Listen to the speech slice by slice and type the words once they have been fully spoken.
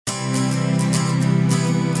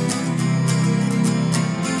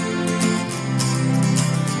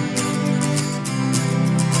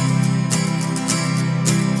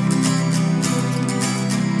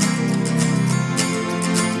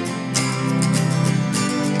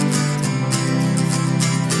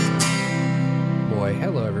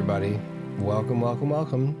everybody.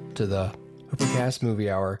 Welcome to the HooperCast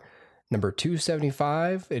Movie Hour, number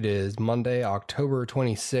 275. It is Monday, October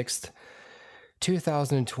 26th,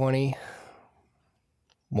 2020.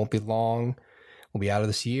 Won't be long. We'll be out of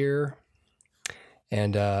this year,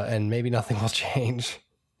 and maybe nothing will change.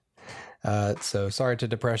 So sorry to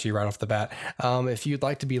depress you right off the bat. If you'd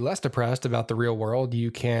like to be less depressed about the real world,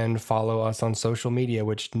 you can follow us on social media,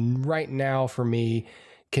 which right now for me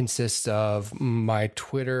consists of my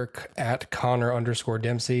Twitter at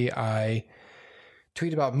Connor_Dempsey. I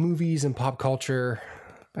tweet about movies and pop culture.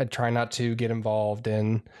 I try not to get involved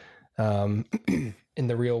in in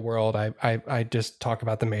the real world. I just talk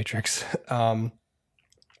about The Matrix. But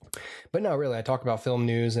no, really, I talk about film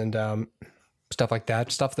news and stuff like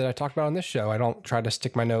that, stuff that I talked about on this show. I don't try to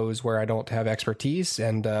stick my nose where I don't have expertise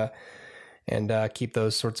and keep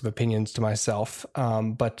those sorts of opinions to myself.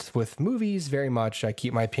 But with movies, very much, I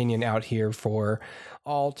keep my opinion out here for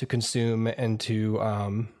all to consume and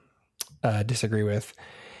to disagree with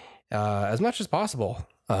as much as possible.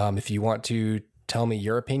 If you want to tell me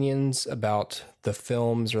your opinions about the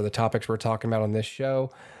films or the topics we're talking about on this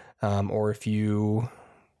show, or if you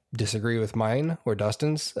disagree with mine or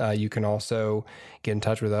Dustin's, you can also get in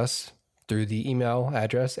touch with us through the email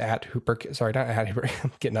address at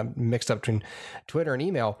I'm getting mixed up between Twitter and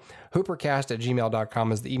email.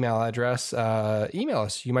 HooperCast@gmail.com is the email address. Email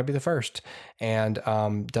us. You might be the first. And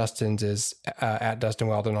Dustin's is at Dustin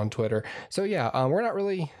Weldon on Twitter. So yeah, we're not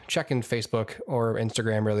really checking Facebook or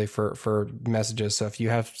Instagram really for messages. So if you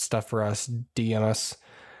have stuff for us, DM us.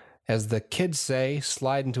 As the kids say,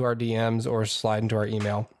 slide into our DMs or slide into our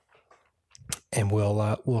email. And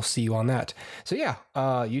we'll see you on that. So yeah,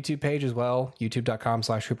 YouTube page as well,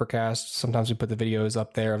 youtube.com/HooperCast. Sometimes we put the videos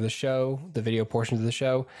up there of the show, the video portions of the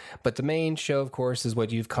show. But the main show, of course, is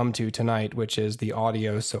what you've come to tonight, which is the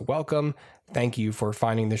audio. So welcome. Thank you for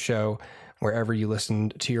finding the show wherever you listen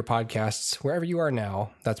to your podcasts, wherever you are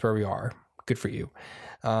now. That's where we are. Good for you.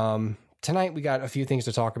 Tonight, we got a few things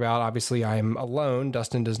to talk about. Obviously, I'm alone.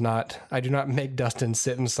 I do not make Dustin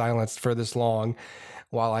sit in silence for this long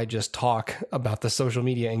while I just talk about the social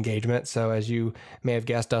media engagement. So as you may have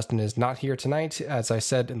guessed, Dustin is not here tonight. As I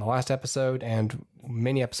said in the last episode and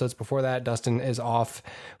many episodes before that, Dustin is off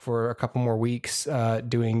for a couple more weeks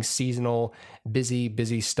doing seasonal,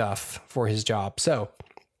 busy stuff for his job. So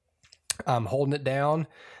I'm holding it down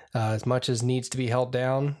as much as needs to be held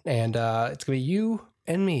down. And it's going to be you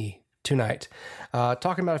and me tonight,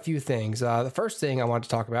 talking about a few things. The first thing I want to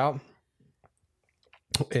talk about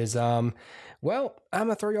is, well, I'm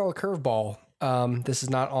gonna throw y'all a curveball. This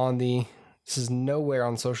is nowhere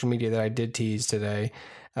on social media that I did tease today,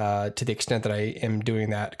 to the extent that I am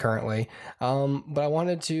doing that currently. But I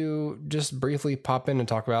wanted to just briefly pop in and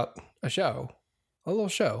talk about a little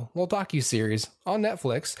docu-series on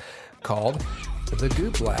Netflix called The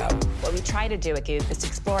Goop Lab. What we try to do at Goop is to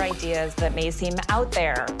explore ideas that may seem out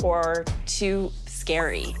there or too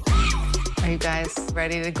scary. Are you guys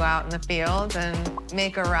ready to go out in the field and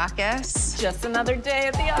make a ruckus? Just another day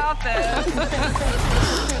at the office.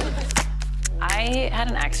 I had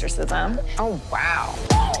an exorcism. Oh, wow.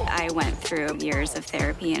 I went through years of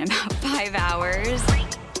therapy in about 5 hours.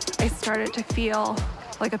 I started to feel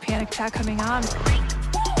like a panic attack coming on.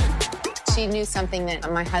 She knew something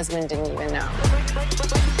that my husband didn't even know.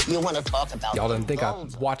 You want to talk about... Y'all didn't think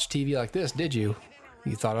I'd watch TV like this, did you?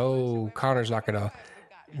 You thought, oh, Connor's not going to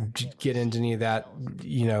get into any of that,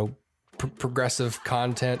 progressive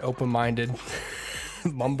content, open-minded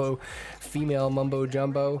female mumbo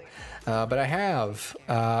jumbo. But I have,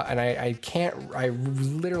 and I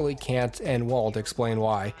literally can't and won't explain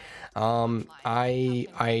why.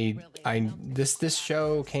 This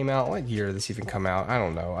show came out, what year did this even come out? I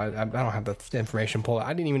don't know. I don't have the information pulled.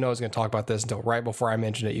 I didn't even know I was going to talk about this until right before I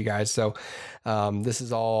mentioned it, you guys. So, this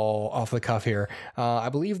is all off the cuff here. I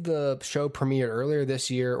believe the show premiered earlier this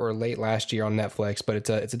year or late last year on Netflix, but it's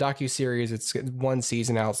a docu-series. It's one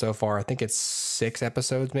season out so far. I think it's 6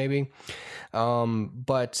 episodes maybe.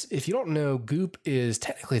 But if you don't know, Goop is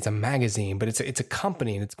technically it's a magazine, but it's a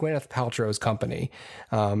company, and it's Gwyneth Paltrow's company.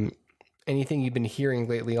 Anything you've been hearing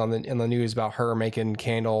lately in the news about her making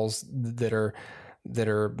candles that are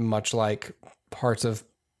much like parts of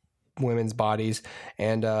women's bodies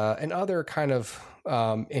and other kind of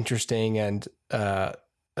interesting and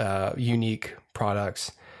unique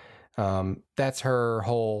products. That's her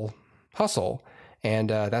whole hustle, and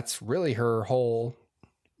that's really her whole.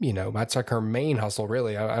 That's like her main hustle,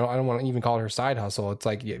 really. I don't want to even call it her side hustle. It's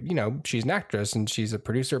like, she's an actress and she's a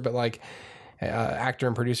producer, but like actor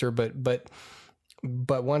and producer. But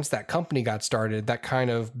but once that company got started, that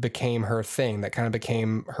kind of became her thing. That kind of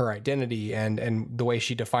became her identity and the way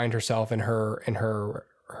she defined herself and her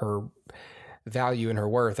value and her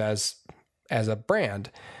worth as a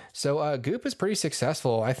brand. So Goop is pretty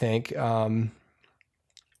successful, I think.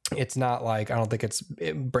 It's not like, I don't think it's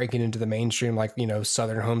breaking into the mainstream like,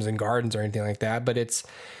 Southern Homes and Gardens or anything like that, but it's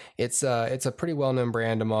a pretty well-known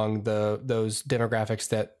brand among those demographics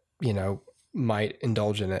that, might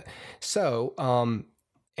indulge in it. So,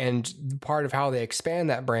 and part of how they expand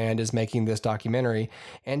that brand is making this documentary.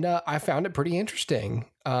 And I found it pretty interesting.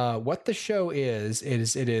 What the show is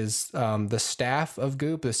the staff of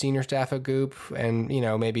Goop, the senior staff of Goop, and,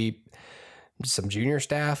 maybe some junior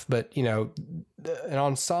staff, but, an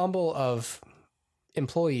ensemble of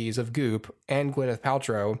employees of Goop and Gwyneth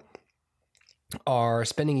Paltrow are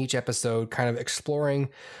spending each episode kind of exploring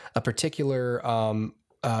a particular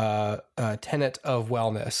tenet of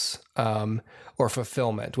wellness or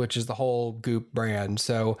fulfillment, which is the whole Goop brand.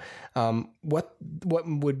 So what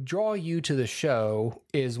would draw you to the show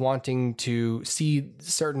is wanting to see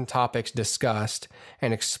certain topics discussed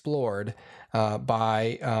and explored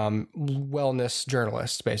by wellness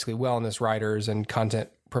journalists, basically wellness writers and content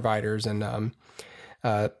providers and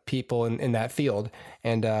people in that field.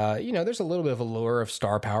 And, there's a little bit of a lure of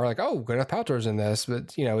star power, like, oh, Gwyneth Paltrow's in this,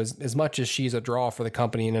 but as much as she's a draw for the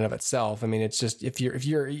company in and of itself, I mean, it's just, if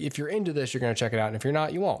you're into this, you're going to check it out. And if you're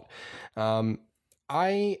not, you won't.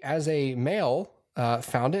 I, as a male,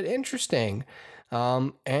 found it interesting,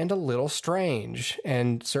 and a little strange,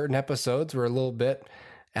 and certain episodes were a little bit,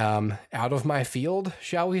 out of my field,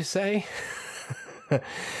 shall we say. You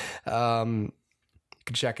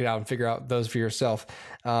can check it out and figure out those for yourself.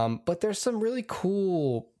 But there's some really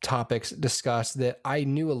cool topics discussed that I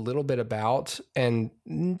knew a little bit about and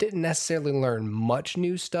didn't necessarily learn much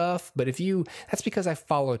new stuff. But that's because I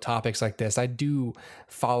follow topics like this. I do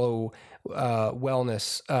follow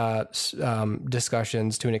wellness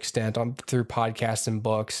discussions to an extent through podcasts and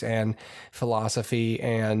books and philosophy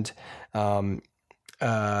and I'm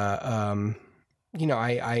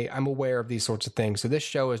aware of these sorts of things. So this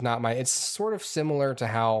show is not it's sort of similar to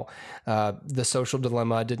how The Social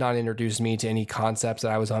Dilemma did not introduce me to any concepts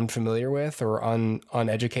that I was unfamiliar with or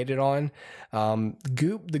uneducated on.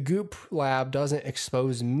 The Goop Lab doesn't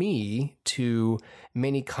expose me to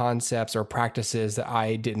many concepts or practices that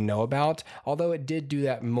I didn't know about, although it did do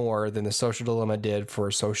that more than The Social Dilemma did for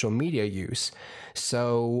social media use.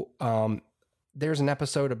 So there's an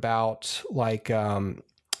episode about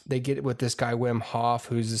they get it with this guy, Wim Hof,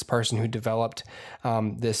 who's this person who developed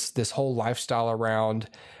this whole lifestyle around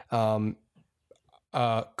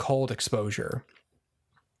cold exposure.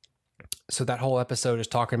 So that whole episode is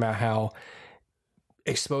talking about how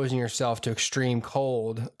exposing yourself to extreme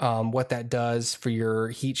cold, what that does for your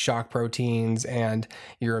heat shock proteins and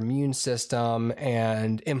your immune system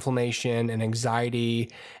and inflammation and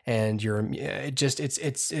anxiety and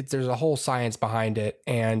there's a whole science behind it.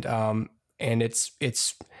 And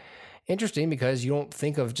it's interesting because you don't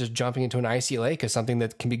think of just jumping into an icy lake as something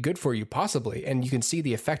that can be good for you, possibly, and you can see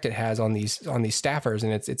the effect it has on these staffers,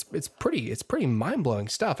 and it's pretty mind-blowing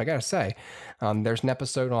stuff, I gotta say. There's an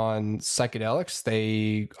episode on psychedelics.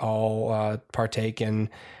 They all partake in,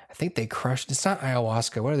 I think they crush. It's not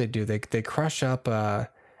ayahuasca. What do? They crush up. I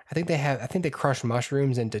think they crush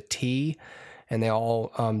mushrooms into tea, and they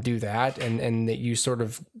all do that, and that you sort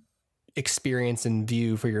of experience and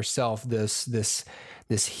view for yourself this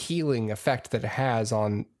healing effect that it has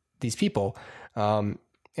on these people, and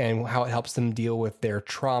how it helps them deal with their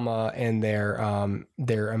trauma and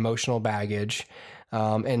their emotional baggage,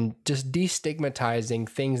 and just destigmatizing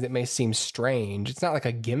things that may seem strange. It's not like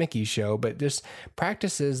a gimmicky show, but just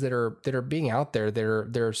practices that are being out there.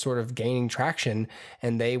 They're sort of gaining traction,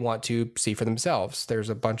 and they want to see for themselves. There's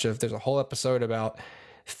a whole episode about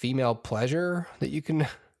female pleasure that you can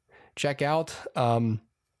check out. I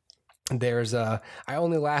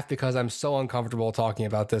only laugh because I'm so uncomfortable talking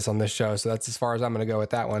about this on this show, so that's as far as I'm going to go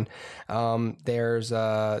with that one. There's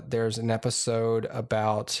an episode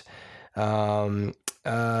about like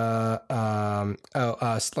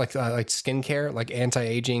skincare, like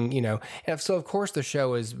anti-aging, and so of course the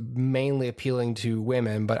show is mainly appealing to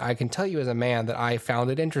women, but I can tell you as a man that I found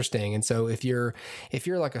it interesting. And so if you're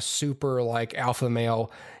like a super like alpha male,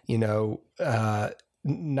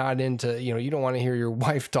 not into, you don't want to hear your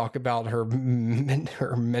wife talk about her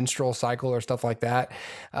menstrual cycle or stuff like that,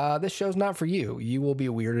 this show's not for you. You will be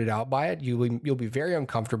weirded out by it. You'll be very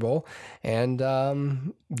uncomfortable, and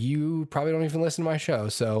you probably don't even listen to my show.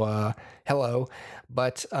 So hello,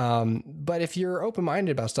 but if you're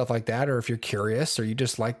open-minded about stuff like that, or if you're curious, or you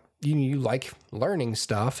just like you like learning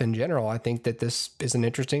stuff in general, I think that this is an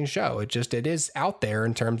interesting show. It is out there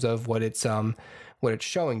in terms of what it's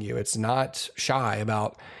showing you. It's not shy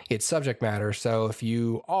about its subject matter. So if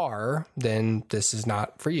you are, then this is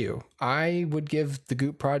not for you. I would give the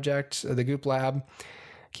Goop Project, the Goop Lab,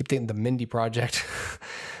 keep thinking the Mindy Project,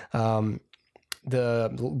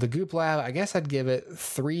 the Goop Lab, I guess I'd give it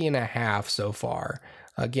 3.5 so far.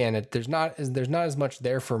 Again, there's not as much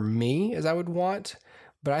there for me as I would want,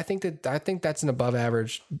 but I think that's an above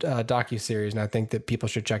average docuseries, and I think that people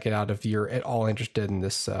should check it out if you're at all interested in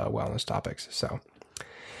this wellness topics. So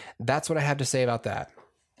that's what I have to say about that.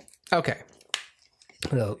 Okay,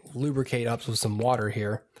 I'm gonna lubricate up with some water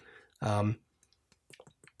here.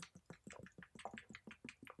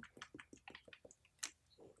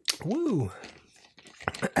 Woo!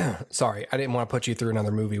 Sorry, I didn't want to put you through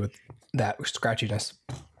another movie with that scratchiness.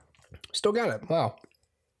 Still got it. Wow.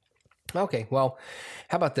 Okay, well,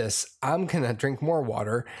 how about this? I'm going to drink more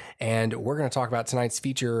water, and we're going to talk about tonight's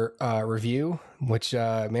feature review, which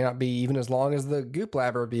may not be even as long as the Goop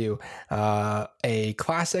Lab review. A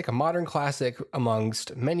classic, a modern classic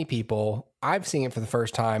amongst many people. I've seen it for the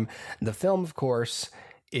first time. The film, of course,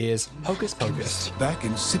 is Hocus Pocus. Back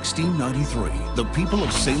in 1693, the people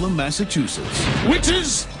of Salem, Massachusetts,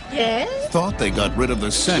 witches, yes, thought they got rid of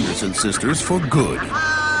the Sanderson sisters for good.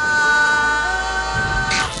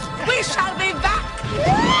 We shall be back.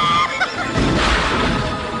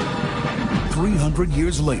 300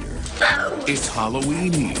 years later, it's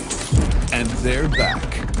Halloween Eve, and they're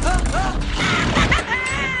back.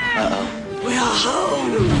 We are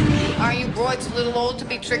home. Are you broads a little old to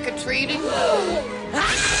be trick-or-treating?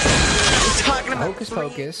 Hocus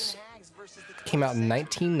Pocus came out in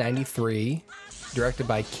 1993, directed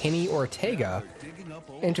by Kenny Ortega.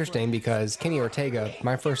 Interesting, because Kenny Ortega,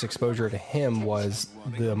 my first exposure to him was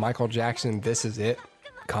the Michael Jackson "This Is It"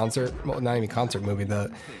 concert, well, not even concert movie,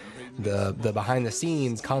 the behind the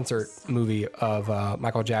scenes concert movie of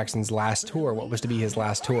Michael Jackson's last tour, what was to be his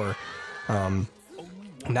last tour.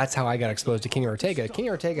 And that's how I got exposed to Kenny Ortega. Kenny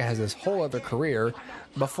Ortega has this whole other career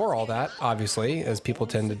before all that, obviously, as people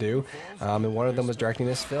tend to do. And one of them was directing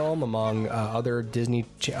this film, among other Disney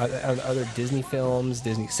films,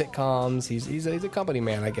 Disney sitcoms. He's a company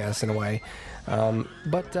man, I guess, in a way.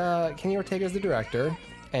 But Kenny Ortega is the director.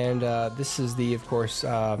 And this is the, of course,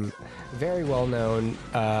 very well-known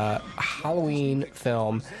Halloween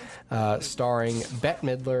film starring Bette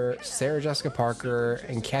Midler, Sarah Jessica Parker,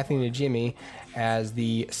 and Kathy Najimy as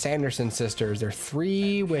the Sanderson sisters. They're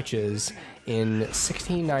three witches in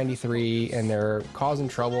 1693, and they're causing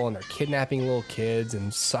trouble, and they're kidnapping little kids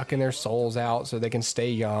and sucking their souls out so they can stay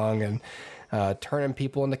young, and turning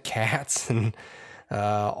people into cats, and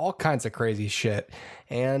all kinds of crazy shit.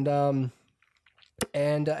 And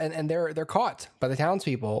they're caught by the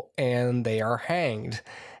townspeople, and they are hanged.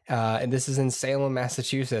 And this is in Salem,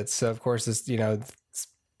 Massachusetts. So of course, this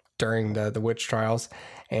during the witch trials,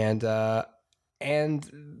 and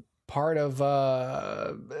part of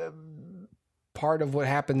what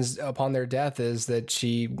happens upon their death is that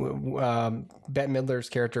Bette Midler's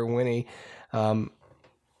character Winnie,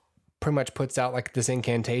 pretty much puts out like this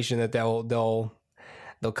incantation that they'll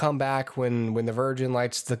come back when the Virgin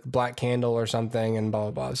lights the black candle or something, and blah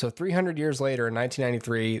blah blah. So 300 years later, in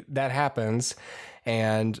 1993, that happens,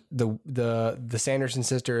 and the Sanderson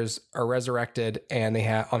sisters are resurrected, and they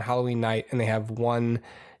have on Halloween night, and they have one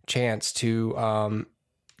chance to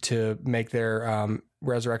make their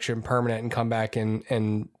resurrection permanent and come back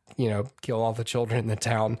and kill all the children in the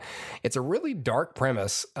town. It's a really dark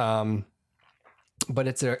premise, but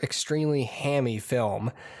it's an extremely hammy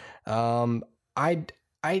film.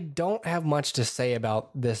 I don't have much to say about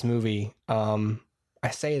this movie. I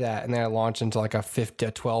say that, and then I launch into like a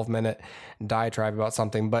 12 minute diatribe about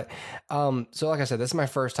something. But so like I said, this is my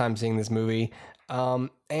first time seeing this movie,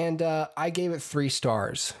 and I gave it 3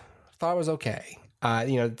 stars. Thought it was okay.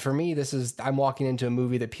 For me, I'm walking into a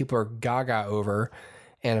movie that people are gaga over,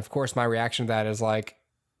 and of course, my reaction to that is like,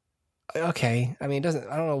 okay. I mean, I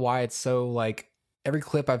don't know why it's so like. Every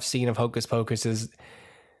clip I've seen of Hocus Pocus is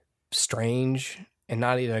strange, and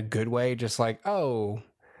not in a good way. Just like, oh,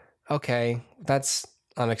 okay, that's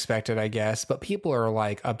unexpected, I guess. But people are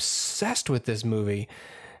like obsessed with this movie.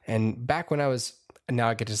 And back when I was now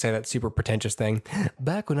I get to say that super pretentious thing.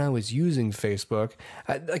 Back when I was using Facebook,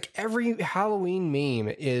 like every Halloween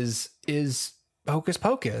meme is Hocus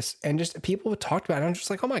Pocus, and just people talked about it. I'm just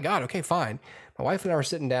like, oh my God, okay, fine. My wife and I were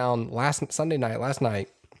sitting down last night.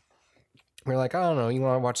 We were like, I don't know, you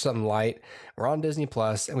want to watch something light? We're on Disney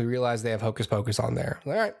Plus, and we realized they have Hocus Pocus on there.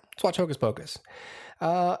 Like, all right, let's watch Hocus Pocus.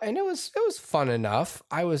 And it was fun enough.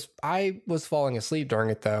 I was falling asleep during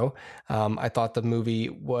it though. I thought the movie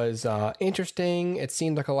was interesting. It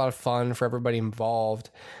seemed like a lot of fun for everybody involved.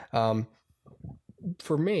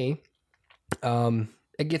 For me,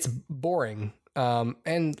 it gets boring.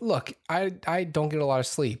 And look, I don't get a lot of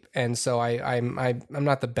sleep, and so I'm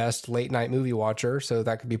not the best late night movie watcher, so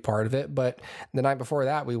that could be part of it. But the night before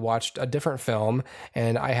that, we watched a different film,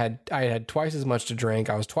 and I had twice as much to drink.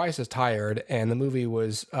 I was twice as tired, and the movie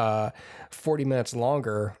was 40 minutes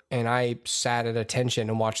longer, and I sat at attention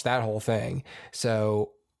and watched that whole thing.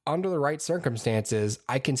 So under the right circumstances,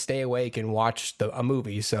 I can stay awake and watch a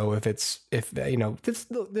movie. So if this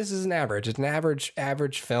is an average. It's an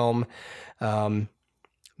average film.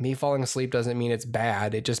 Me falling asleep doesn't mean it's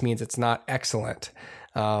bad. It just means it's not excellent.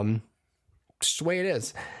 Just the way it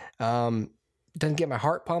is. Doesn't get my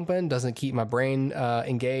heart pumping. Doesn't keep my brain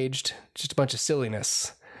engaged. Just a bunch of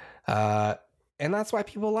silliness. And that's why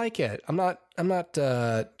people like it. I'm not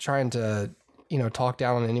trying to talk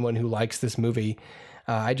down on anyone who likes this movie.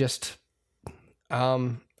 I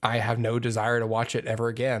have no desire to watch it ever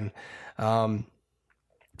again.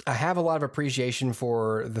 I have a lot of appreciation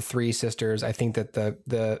for the three sisters. I think that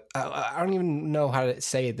I don't even know how to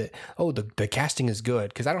say that. Oh, the casting is good,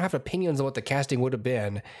 because I don't have opinions on what the casting would have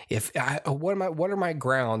been. What are my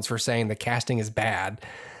grounds for saying the casting is bad?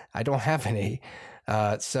 I don't have any.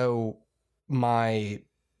 So my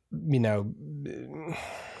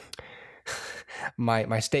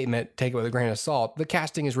statement, take it with a grain of salt. The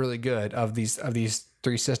casting is really good of these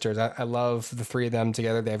three sisters. I love the three of them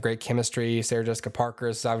together. They have great chemistry. Sarah Jessica Parker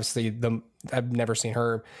is obviously I've never seen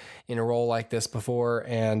her in a role like this before.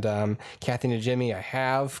 And Kathy Najimy I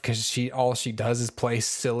have, because all she does is play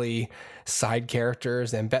silly side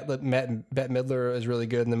characters. And Bette Midler is really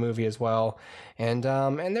good in the movie as well. And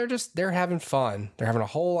they're having fun. They're having a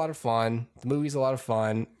whole lot of fun. The movie's a lot of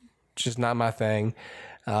fun. It's just not my thing.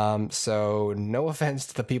 So no offense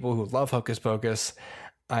to the people who love Hocus Pocus.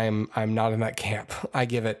 I'm not in that camp. I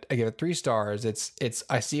give it 3 stars.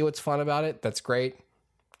 I see what's fun about it. That's great.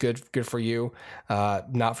 Good for you.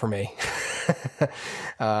 Not for me.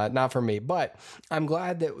 Not for me. But I'm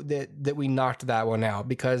glad that we knocked that one out,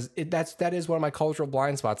 because that is one of my cultural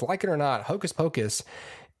blind spots. Like it or not, Hocus Pocus,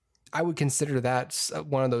 I would consider that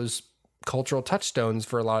one of those cultural touchstones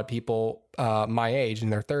for a lot of people my age,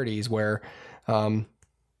 in their 30s, where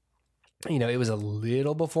it was a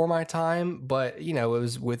little before my time, but it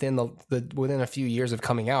was within within a few years of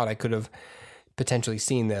coming out, I could have potentially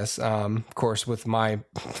seen this. Of course, with my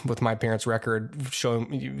parents' record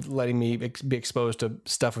letting me be exposed to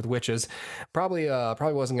stuff with witches, probably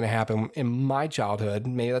wasn't going to happen in my childhood.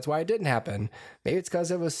 Maybe that's why it didn't happen. Maybe it's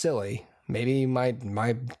because it was silly. Maybe my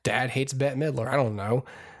dad hates Bette Midler. I don't know.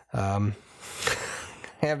 I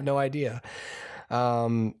have no idea.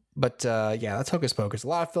 But yeah, that's Hocus Pocus. A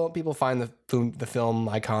lot of people find the film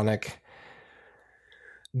iconic.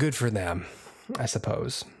 Good for them, I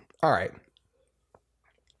suppose. All right.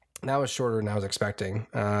 That was shorter than I was expecting.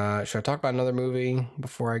 Should I talk about another movie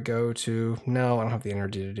before I go to... No, I don't have the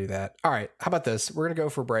energy to do that. All right, how about this? We're going to go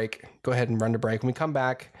for a break. Go ahead and run to break. When we come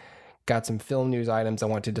back, got some film news items I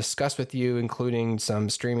want to discuss with you, including some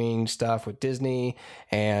streaming stuff with Disney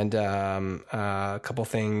and a couple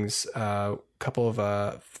things... couple of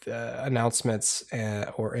announcements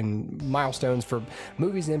or in milestones for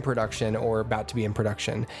movies in production or about to be in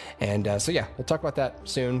production. And so yeah, we'll talk about that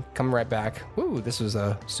soon. Coming right back. Woo, this was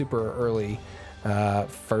a super early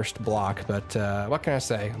first block, but what can I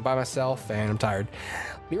say? I'm by myself and I'm tired.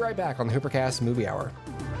 Be right back on the HooperCast Movie Hour.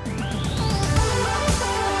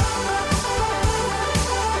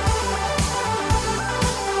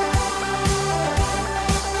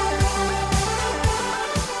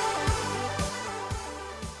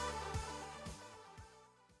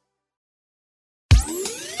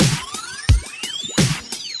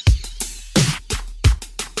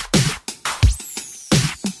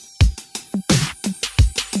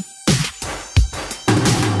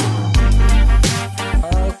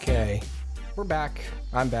 We're back.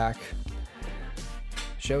 I'm back.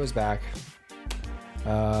 Show is back.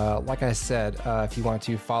 Like I said, if you want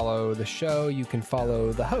to follow the show, you can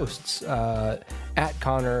follow the hosts at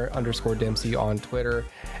Connor_Dempsey on Twitter,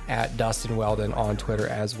 at Dustin Weldon on Twitter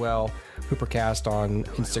as well, HooperCast on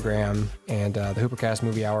Instagram, and the HooperCast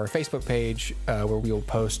Movie Hour Facebook page, where we will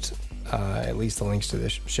post at least the links to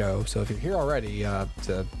this show. So if you're here already,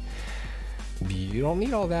 you don't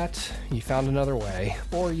need all that. You found another way,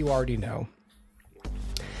 or you already know.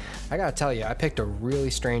 I gotta tell you, I picked a really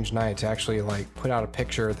strange night to actually put out a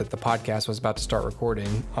picture that the podcast was about to start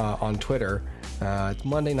recording on Twitter. It's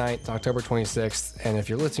Monday night, it's October 26th, and if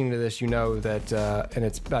you're listening to this, you know that, and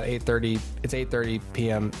it's about 8:30. It's 8:30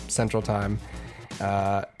 p.m. Central Time.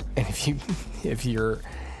 And if you're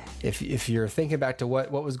thinking back to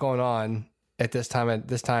what was going on at this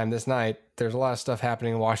night, there's a lot of stuff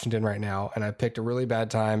happening in Washington right now, and I picked a really bad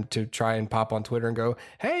time to try and pop on Twitter and go,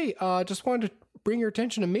 "Hey, just wanted to bring your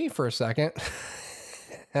attention to me for a second."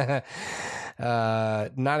 Not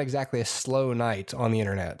exactly a slow night on the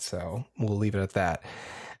internet, so we'll leave it at that.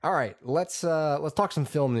 All right, let's talk some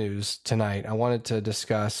film news tonight. I wanted to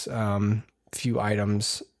discuss a few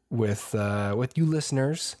items with you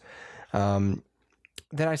listeners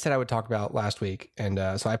that I said I would talk about last week, and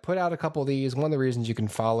so I put out a couple of these. One of the reasons you can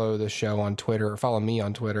follow the show on Twitter or follow me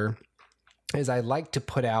on Twitter is I like to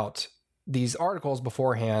put out these articles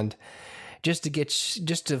beforehand, just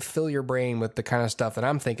to fill your brain with the kind of stuff that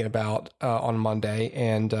I'm thinking about on Monday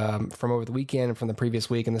and from over the weekend and from the previous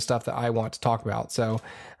week, and the stuff that I want to talk about. So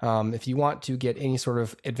if you want to get any sort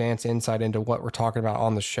of advanced insight into what we're talking about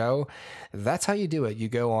on the show, that's how you do it. You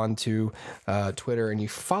go on to Twitter and you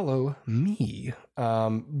follow me.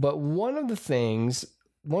 But one of the things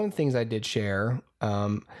I did share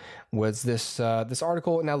was this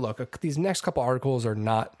article. Now look, these next couple articles are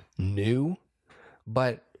not new,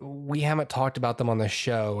 but we haven't talked about them on the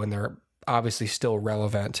show, and they're obviously still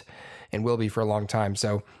relevant and will be for a long time.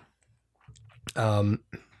 So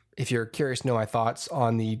if you're curious to know my thoughts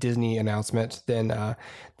on the Disney announcement, then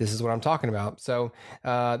this is what I'm talking about. So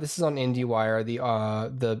this is on IndieWire.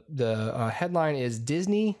 The headline is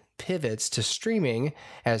Disney pivots to streaming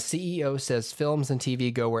as CEO says films and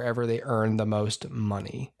TV go wherever they earn the most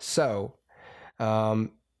money. So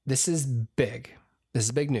this is big. This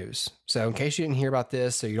is big news. So in case you didn't hear about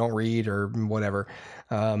this, or you don't read or whatever,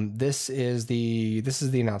 this is the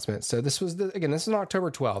announcement. So this was this is on October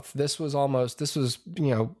 12th. This was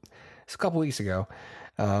it's a couple weeks ago.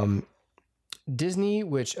 Disney,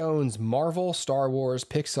 which owns Marvel, Star Wars,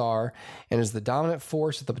 Pixar, and is the dominant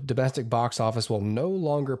force at the domestic box office, will no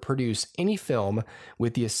longer produce any film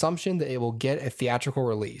with the assumption that it will get a theatrical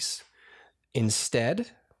release.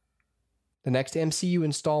 Instead, the next MCU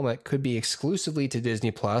installment could be exclusively to Disney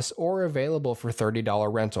Plus or available for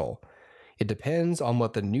 $30 rental. It depends on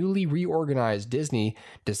what the newly reorganized Disney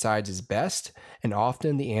decides is best, and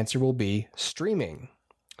often the answer will be streaming.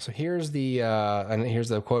 So here's the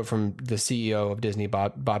quote from the CEO of Disney,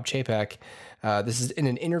 Bob Chapek. This is in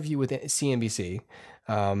an interview with CNBC.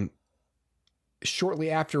 Shortly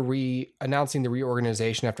after announcing the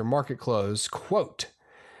reorganization after market close, quote,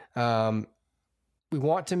 "We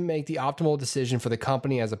want to make the optimal decision for the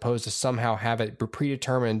company as opposed to somehow have it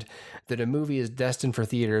predetermined that a movie is destined for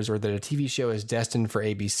theaters or that a TV show is destined for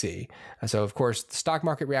ABC." So, of course, the stock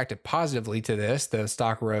market reacted positively to this. The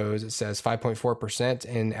stock rose, it says 5.4%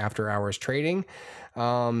 in after hours trading.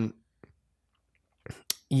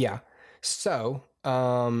 Yeah. So,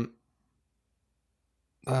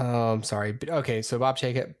 sorry. Okay. So Bob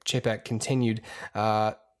Chapek continued,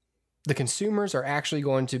 the consumers are actually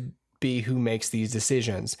going to be who makes these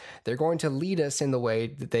decisions. They're going to lead us in the way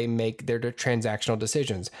that they make their transactional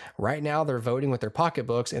decisions. Right now, they're voting with their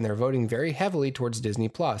pocketbooks, and they're voting very heavily towards Disney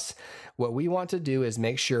Plus. What we want to do is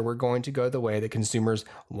make sure we're going to go the way that consumers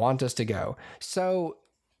want us to go. So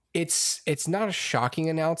it's not a shocking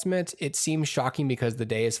announcement. It seems shocking because the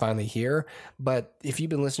day is finally here. But if you've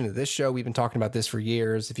been listening to this show, we've been talking about this for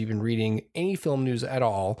years. If you've been reading any film news at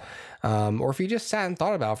all, or if you just sat and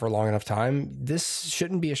thought about it for a long enough time, this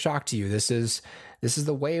shouldn't be a shock to you. This is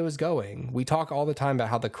the way it was going. We talk all the time about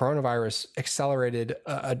how the coronavirus accelerated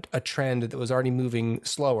a trend that was already moving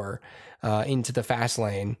slower into the fast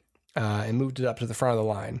lane and moved it up to the front of the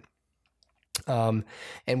line. And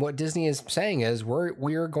what Disney is saying is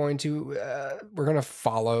we're going to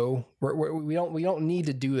follow. We don't need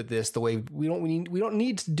to do this the way we don't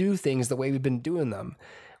need to do things the way we've been doing them.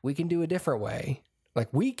 We can do a different way.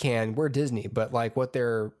 We're Disney, but what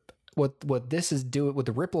this is doing, what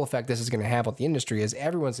the ripple effect this is going to have on the industry is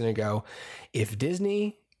everyone's going to go, if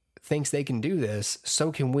Disney thinks they can do this,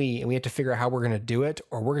 so can we, and we have to figure out how we're going to do it,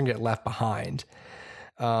 or we're going to get left behind.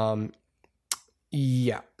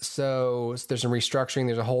 Yeah. So there's some restructuring.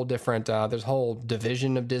 There's a whole different, there's a whole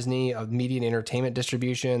division of Disney of media and entertainment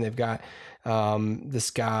distribution. They've got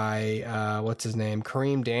this guy, what's his name?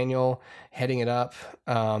 Kareem Daniel heading it up,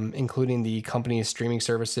 including the company's streaming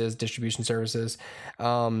services, distribution services.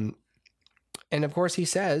 And of course, he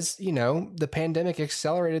says, the pandemic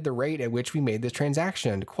accelerated the rate at which we made this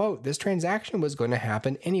transaction. Quote, this transaction was going to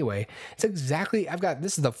happen anyway. It's exactly,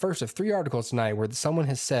 this is the first of 3 articles tonight where someone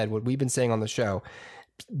has said what we've been saying on the show.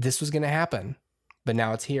 This was going to happen, but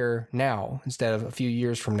now it's here now instead of a few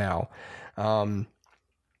years from now.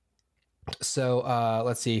 So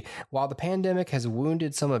let's see. While the pandemic has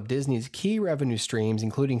wounded some of Disney's key revenue streams,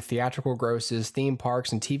 including theatrical grosses, theme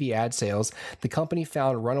parks, and TV ad sales, the company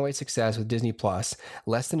found runaway success with Disney Plus.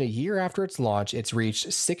 Less than a year after its launch, it's reached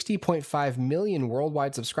 60.5 million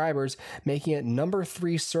worldwide subscribers, making it number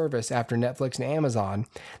 3 service after Netflix and Amazon.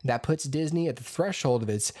 That puts Disney at the threshold of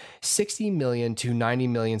its 60 million to 90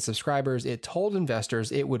 million subscribers it told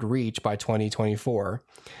investors it would reach by 2024.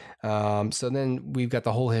 So then we've got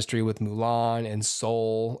the whole history with Mulan and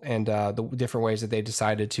Soul and the different ways that they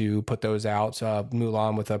decided to put those out.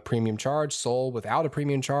 Mulan with a premium charge, Soul without a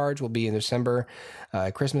premium charge will be in December,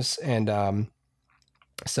 Christmas. And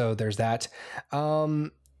so there's that.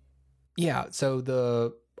 So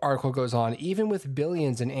the article goes on, even with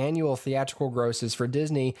billions in annual theatrical grosses for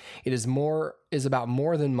Disney, it is about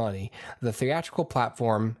more than money. The theatrical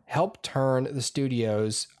platform helped turn the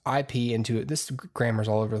studio's IP into, this grammar's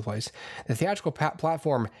all over the place. The theatrical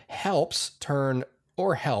platform helped turn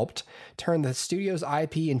the studio's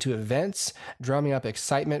IP into events, drumming up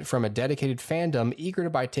excitement from a dedicated fandom eager to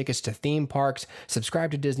buy tickets to theme parks, subscribe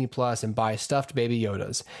to Disney Plus, and buy stuffed baby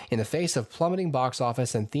Yodas. In the face of plummeting box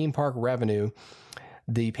office and theme park revenue,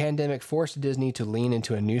 the pandemic forced Disney to lean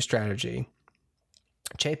into a new strategy.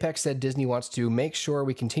 Chapek said Disney wants to make sure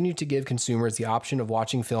we continue to give consumers the option of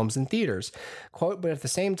watching films in theaters. Quote, but at the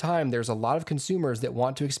same time, there's a lot of consumers that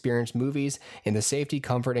want to experience movies in the safety,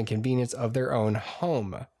 comfort, and convenience of their own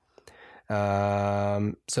home.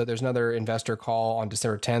 So there's another investor call on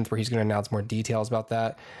December 10th where he's going to announce more details about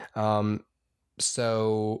that.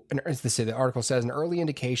 So the article says an early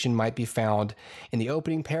indication might be found in the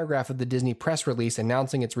opening paragraph of the Disney press release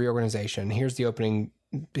announcing its reorganization. Here's the opening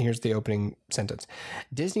sentence.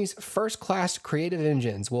 Disney's first-class creative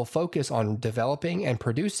engines will focus on developing and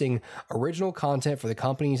producing original content for the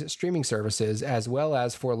company's streaming services as well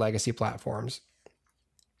as for legacy platforms.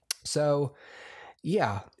 So,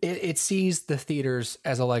 yeah, it sees the theaters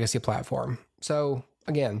as a legacy platform. So,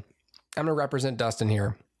 again, I'm going to represent Dustin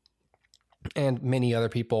here and many other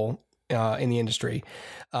people in the industry.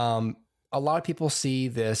 A lot of people see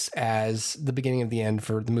this as the beginning of the end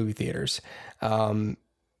for the movie theaters.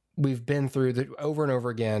 We've been through over and over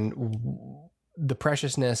again the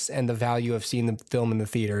preciousness and the value of seeing the film in the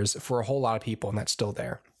theaters for a whole lot of people, and that's still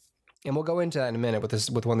there. And we'll go into that in a minute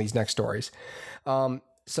with one of these next stories.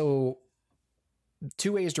 So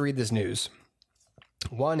 2 ways to read this news.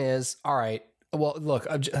 One is, all right, well, look,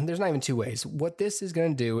 there's not even 2 ways. What this is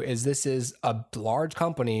going to do is this is a large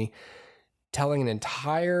company telling an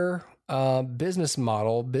entire business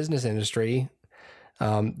industry,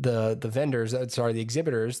 the vendors, the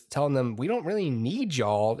exhibitors, telling them, we don't really need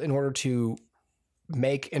y'all in order to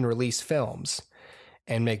make and release films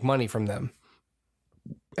and make money from them.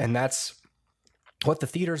 And that's what the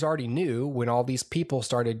theaters already knew when all these people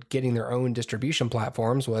started getting their own distribution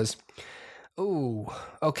platforms was, oh,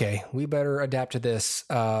 okay, we better adapt to this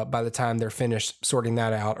by the time they're finished sorting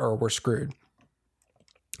that out or we're screwed.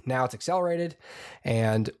 Now it's accelerated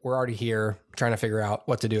and we're already here trying to figure out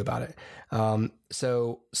what to do about it.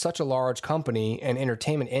 So such a large company and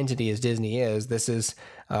entertainment entity as Disney is, this is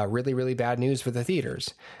really, really bad news for the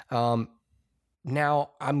theaters. Now,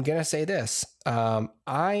 I'm going to say this.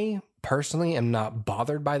 I personally am not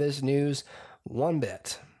bothered by this news one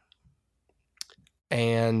bit.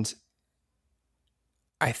 And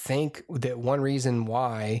I think that one reason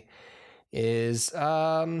why is,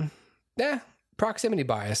 proximity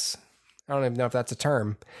bias. I don't even know if that's a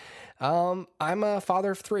term. I'm a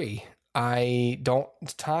father of 3.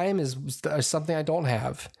 Time is something I don't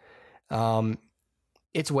have.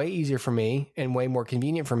 It's way easier for me and way more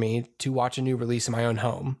convenient for me to watch a new release in my own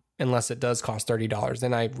home, unless it does cost $30.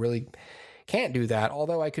 Then I really can't do that.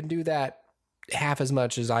 Although I could do that half as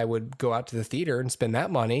much as I would go out to the theater and spend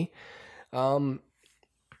that money.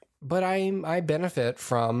 But I benefit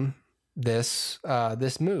from this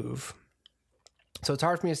move. So it's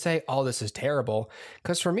hard for me to say, oh, this is terrible,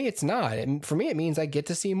 because for me, it's not. And for me, it means I get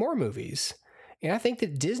to see more movies. And I think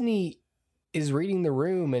that Disney is reading the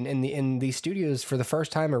room, and in the studios for the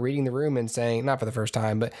first time are reading the room and saying, not for the first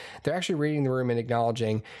time, but they're actually reading the room and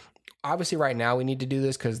acknowledging, obviously right now we need to do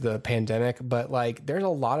this because the pandemic, but like there's a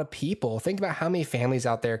lot of people. Think about how many families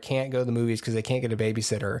out there can't go to the movies because they can't get a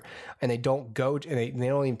babysitter, and they don't go and they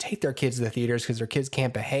don't even take their kids to the theaters because their kids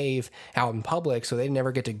can't behave out in public, so they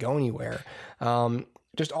never get to go anywhere.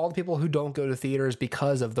 Just all the people who don't go to theaters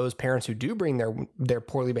because of those parents who do bring their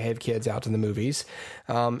poorly behaved kids out to the movies,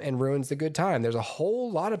 and ruins the good time. There's a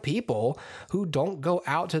whole lot of people who don't go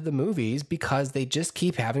out to the movies because they just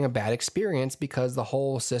keep having a bad experience because the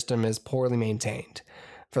whole system is poorly maintained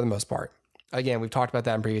for the most part. Again, we've talked about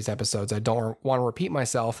that in previous episodes. I don't want to repeat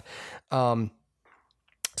myself.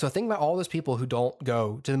 So think about all those people who don't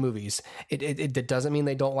go to the movies. It doesn't mean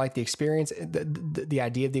they don't like the experience, the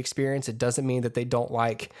idea of the experience. It doesn't mean that they don't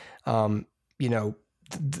like, the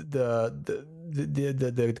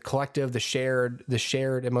collective, the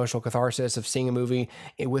shared emotional catharsis of seeing a movie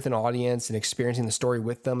with an audience and experiencing the story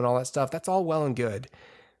with them and all that stuff. That's all well and good,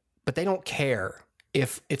 but they don't care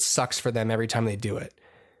if it sucks for them every time they do it.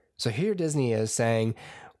 So here Disney is saying,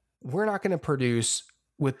 we're not going to produce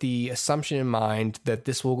with the assumption in mind that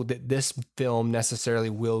this film necessarily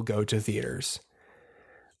will go to theaters.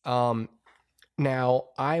 Now,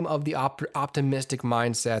 I'm of the optimistic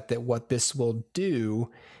mindset that what this will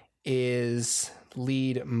do is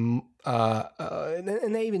lead, and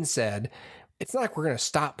they even said, it's not like we're going to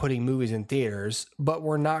stop putting movies in theaters, but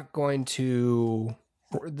we're not going to...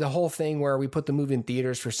 The whole thing where we put the movie in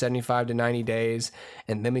theaters for 75 to 90 days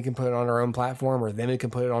and then we can put it on our own platform, or then we can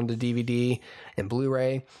put it onto DVD and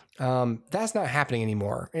Blu-ray. That's not happening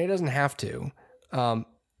anymore. And it doesn't have to.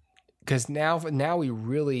 Because now we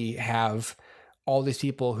really have all these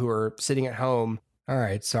people who are sitting at home. All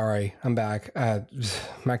right, sorry, I'm back.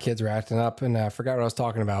 My kids are acting up and I forgot what I was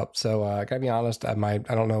talking about. So I gotta be honest, I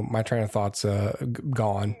don't know, my train of thoughts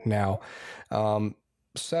gone now.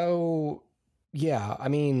 Yeah, I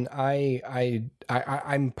mean,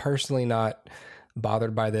 I'm personally not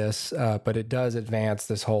bothered by this, but it does advance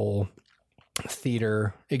this whole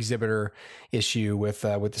theater exhibitor issue with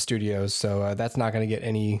the studios. So that's not going to get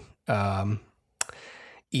any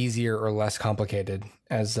easier or less complicated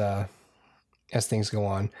as things go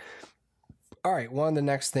on. All right, one of the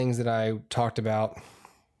next things that I talked about,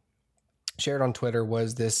 shared on Twitter,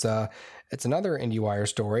 was this. It's another IndieWire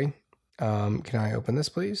story. Can I open this,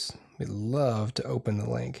 please? We'd love to open the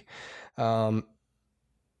link. Let's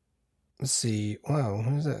see. Whoa,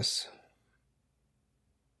 what is this?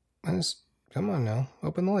 Come on now,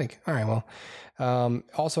 open the link. All right, well,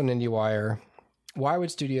 also an IndieWire. Why would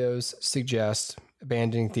studios suggest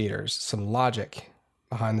abandoning theaters? Some logic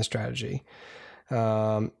behind the strategy.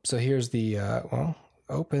 So here's the,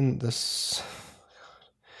 open this.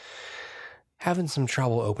 Having some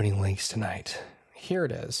trouble opening links tonight. Here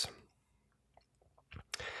it is.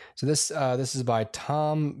 So this is by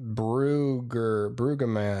Tom Brueggemann,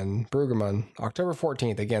 October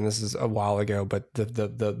 14th. Again, this is a while ago, but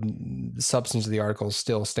the substance of the article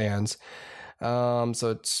still stands.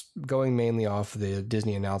 So it's going mainly off the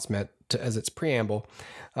Disney announcement as its preamble.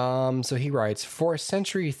 So he writes, for a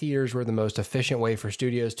century, theaters were the most efficient way for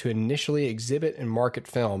studios to initially exhibit and market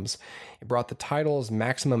films. It brought the titles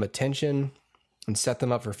maximum attention and set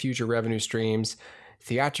them up for future revenue streams.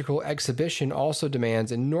 Theatrical exhibition also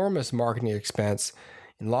demands enormous marketing expense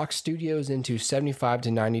and locks studios into 75 to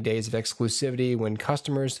 90 days of exclusivity when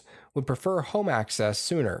customers would prefer home access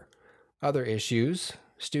sooner. Other issues: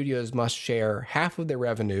 studios must share half of their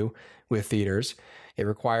revenue with theaters. It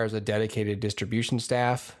requires a dedicated distribution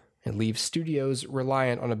staff and leaves studios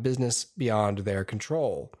reliant on a business beyond their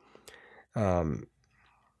control.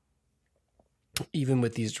 Even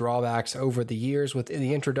with these drawbacks over the years, with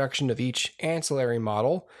the introduction of each ancillary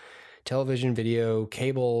model, television, video,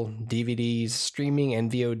 cable, DVDs, streaming, and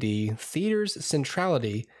VOD, theaters'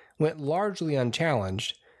 centrality went largely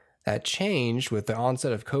unchallenged. That changed with the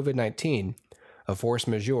onset of COVID-19, a force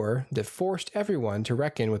majeure that forced everyone to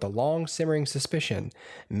reckon with a long simmering suspicion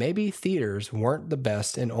maybe theaters weren't the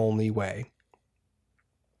best and only way.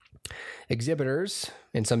 Exhibitors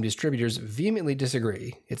and some distributors vehemently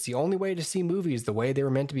disagree. It's the only way to see movies the way they were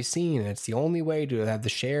meant to be seen, and it's the only way to have the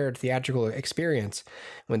shared theatrical experience.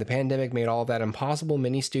 When the pandemic made all of that impossible,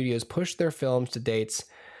 many studios pushed their films to dates,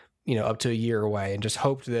 up to a year away, and just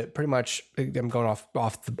hoped that, pretty much, I'm going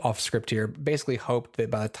off script here, basically hoped that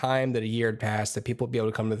by the time that a year had passed, that people would be able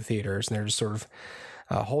to come to the theaters, and they're just sort of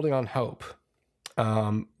holding on hope.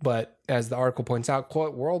 But as the article points out,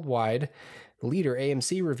 quote, worldwide leader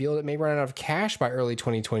AMC revealed it may run out of cash by early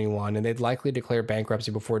 2021, and they'd likely declare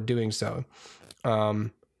bankruptcy before doing so.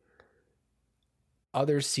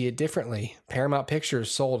 others see it differently. Paramount Pictures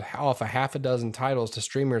sold off a half a dozen titles to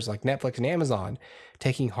streamers like Netflix and Amazon,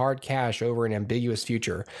 taking hard cash over an ambiguous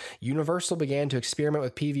future. Universal began to experiment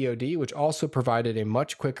with PVOD, which also provided a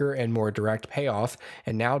much quicker and more direct payoff.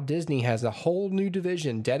 And now Disney has a whole new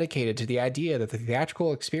division dedicated to the idea that the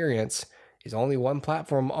theatrical experience is only one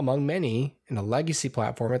platform among many, and a legacy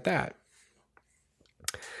platform at that.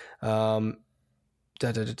 So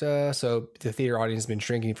the theater audience has been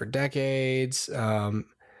shrinking for decades. So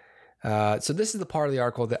this is the part of the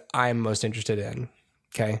article that I'm most interested in.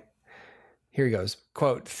 Okay. Here he goes.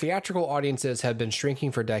 Quote, theatrical audiences have been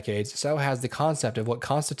shrinking for decades. So has the concept of what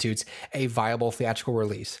constitutes a viable theatrical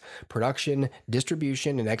release. Production,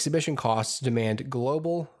 distribution, and exhibition costs demand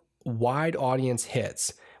global, wide audience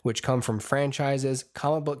hits, which come from franchises,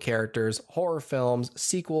 comic book characters, horror films,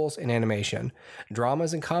 sequels, and animation.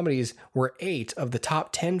 Dramas and comedies were 8 of the top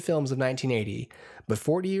 10 films of 1980, but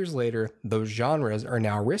 40 years later, those genres are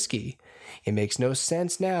now risky. It makes no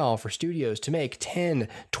sense now for studios to make $10,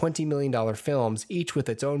 $20 million films, each with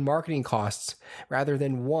its own marketing costs, rather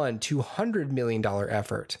than one $200 million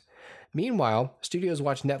effort. Meanwhile, studios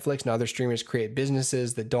watch Netflix and other streamers create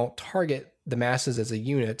businesses that don't target the masses as a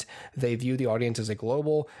unit. They view the audience as a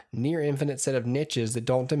global, near infinite set of niches that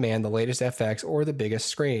don't demand the latest FX or the biggest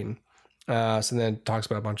screen. So then it talks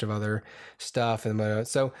about a bunch of other stuff.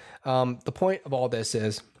 So the point of all this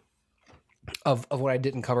is, of what I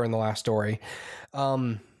didn't cover in the last story,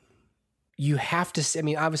 you have to, I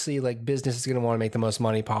mean, obviously, like, business is going to want to make the most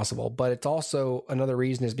money possible, but it's also another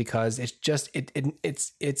reason is because it's just,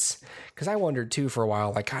 it's because I wondered too for a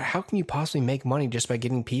while, like, God, how can you possibly make money just by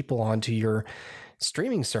getting people onto your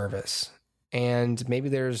streaming service? And maybe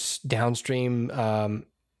there's downstream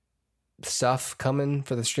stuff coming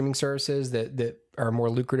for the streaming services that are more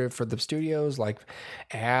lucrative for the studios, like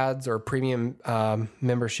ads or premium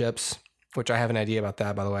memberships, which I have an idea about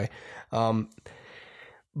that, by the way.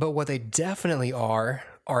 But what they definitely are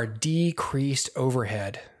decreased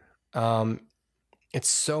overhead. It's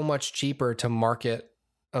so much cheaper to market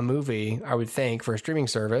a movie, I would think, for a streaming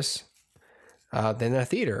service than a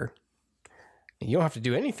theater. You don't have to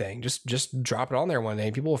do anything. Just drop it on there one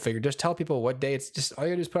day. People will figure. Just tell people what day. It's just all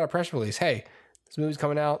you gotta do is put out a press release. Hey, this movie's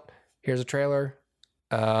coming out. Here's a trailer.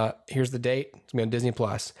 Here's the date. It's gonna be on Disney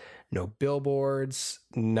Plus. No billboards.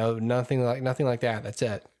 No nothing like that. That's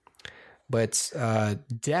it. But it's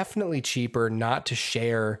definitely cheaper not to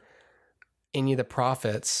share any of the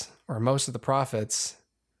profits or most of the profits,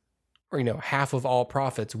 or, half of all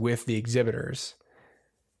profits with the exhibitors.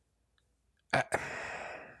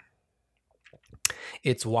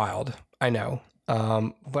 It's wild. I know.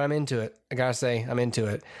 But I'm into it. I gotta say, I'm into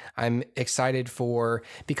it. I'm excited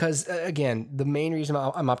because again, the main reason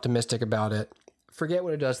I'm optimistic about it, forget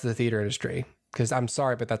what it does to the theater industry. Because I'm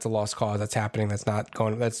sorry, but that's a lost cause. That's happening. That's not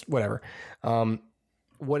going. That's whatever.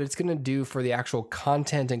 What it's going to do for the actual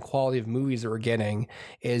content and quality of movies that we're getting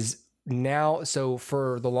is now. So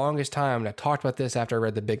for the longest time, and I talked about this after I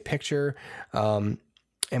read The Big Picture, and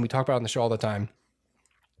we talk about it on the show all the time.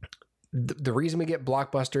 The reason we get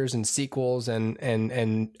blockbusters and sequels and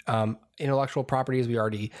intellectual properties we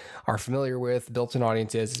already are familiar with, built-in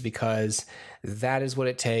audiences, is because that is what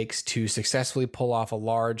it takes to successfully pull off a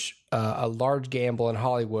large gamble in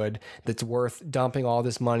Hollywood that's worth dumping all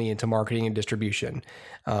this money into marketing and distribution.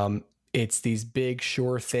 It's these big,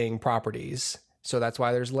 sure thing properties. So that's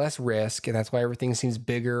why there's less risk, and that's why everything seems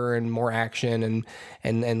bigger and more action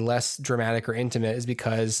and less dramatic or intimate, is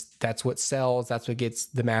because that's what sells. That's what gets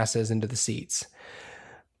the masses into the seats.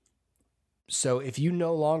 So if you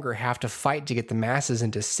no longer have to fight to get the masses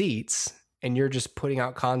into seats, and you're just putting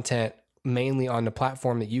out content mainly on the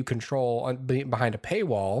platform that you control behind a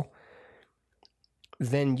paywall,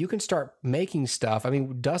 then you can start making stuff. I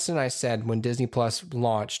mean, Dustin and I said when Disney Plus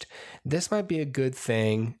launched, this might be a good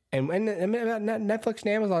thing. And Netflix and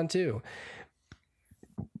Amazon too.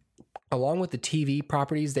 Along with the TV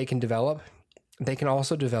properties they can develop, they can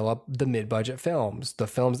also develop the mid-budget films, the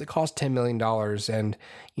films that cost $10 million and,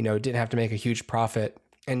 didn't have to make a huge profit.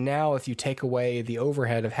 And now if you take away the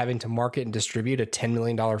overhead of having to market and distribute a $10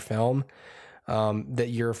 million film, that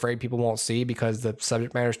you're afraid people won't see because the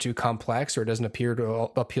subject matter is too complex or it doesn't appear to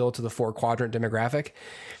appeal to the 4-quadrant demographic,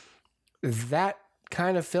 that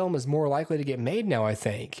kind of film is more likely to get made now, I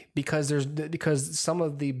think, because some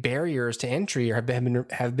of the barriers to entry have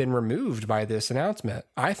been removed by this announcement,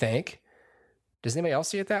 I think. Does anybody else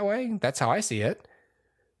see it that way? That's how I see it.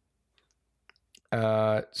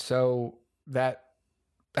 So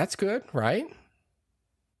that's good, right?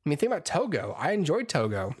 I mean, think about Togo. I enjoyed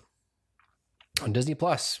Togo on Disney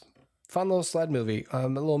Plus. Fun little sled movie, a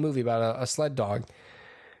little movie about a sled dog.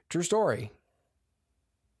 True story.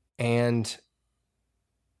 and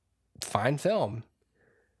fine film.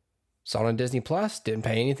 Saw it on Disney Plus, didn't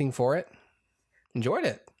pay anything for it. Enjoyed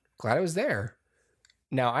it. Glad it was there.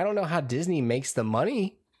 Now, I don't know how Disney makes the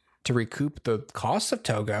money to recoup the costs of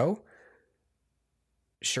Togo.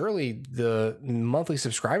 Surely the monthly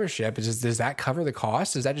subscribership, does that cover the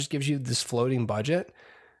cost? Does that just gives you this floating budget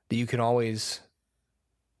that you can always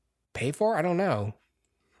pay for? I don't know.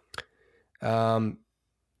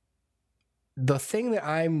 The thing that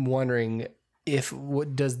I'm wondering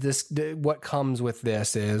what comes with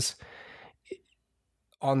this is,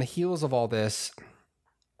 on the heels of all this,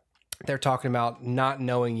 they're talking about not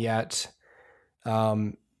knowing yet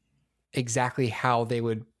exactly how they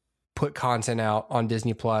would put content out on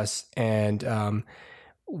Disney Plus and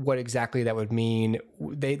what exactly that would mean.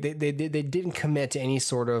 They didn't commit to any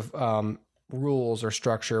sort of rules or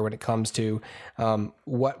structure when it comes to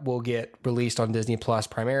what will get released on Disney Plus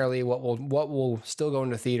primarily, what will still go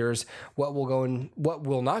into theaters, what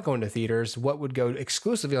will not go into theaters, what would go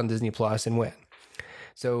exclusively on Disney Plus, and when.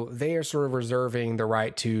 So they are sort of reserving the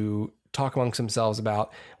right to talk amongst themselves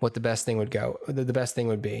about what the best thing would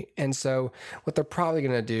be. And so what they're probably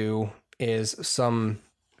going to do is some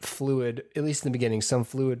fluid, at least in the beginning, some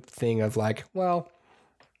fluid thing of like, well,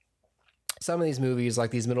 some of these movies,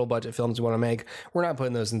 like these middle budget films we want to make, we're not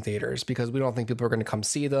putting those in theaters because we don't think people are going to come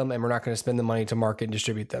see them, and we're not going to spend the money to market and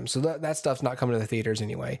distribute them. So that stuff's not coming to the theaters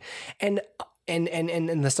anyway. And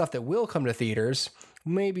the stuff that will come to theaters,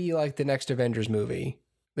 maybe like the next Avengers movie,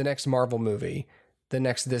 the next Marvel movie, the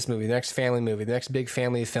next this movie, the next family movie, the next big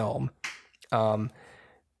family film.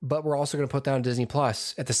 But we're also going to put that on Disney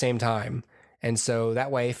Plus at the same time. And so that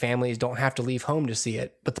way families don't have to leave home to see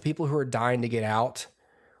it. But the people who are dying to get out,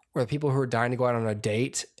 or the people who are dying to go out on a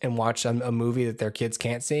date and watch a movie that their kids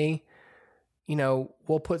can't see,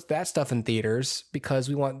 we'll put that stuff in theaters because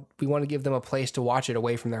we want to give them a place to watch it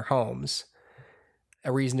away from their homes,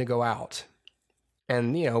 a reason to go out,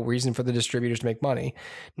 and, reason for the distributors to make money.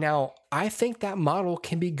 Now, I think that model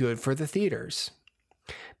can be good for the theaters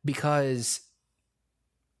because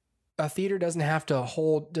a theater doesn't have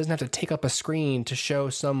to take up a screen to show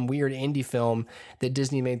some weird indie film that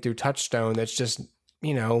Disney made through Touchstone that's just,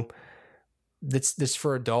 that's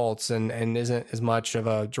for adults and isn't as much of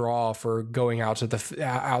a draw for going out to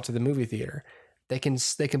the movie theater. They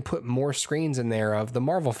can put more screens in there of the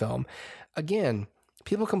Marvel film. Again,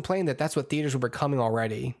 people complain that that's what theaters were becoming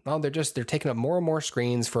already. Well, they're taking up more and more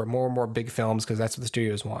screens for more and more big films because that's what the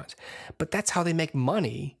studios want. But that's how they make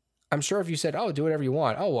money. I'm sure if you said, "Oh, do whatever you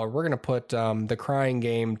want," "Oh, well, we're going to put The Crying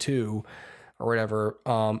Game 2 or whatever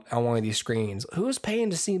on one of these screens," who's paying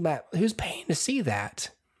to see that? Who's paying to see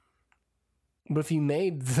that? But if you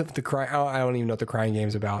made the Crying, I don't even know what The Crying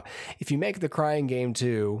Game's about. If you make The Crying Game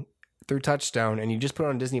 2 through Touchstone and you just put it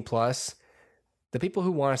on Disney Plus, the people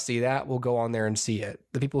who want to see that will go on there and see it.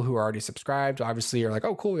 The people who are already subscribed, obviously, are like,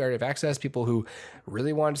 "Oh, cool, we already have access." People who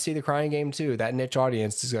really wanted to see The Crying Game 2, that niche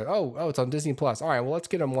audience, is like, oh, it's on Disney Plus. All right, well, let's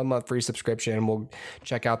get them 1 month free subscription. We'll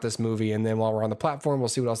check out this movie, and then while we're on the platform, we'll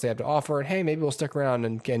see what else they have to offer. And hey, maybe we'll stick around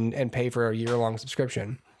and pay for a year-long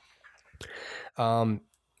subscription.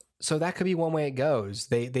 So that could be one way it goes.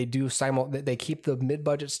 They keep the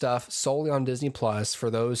mid-budget stuff solely on Disney Plus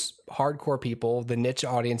for those hardcore people, the niche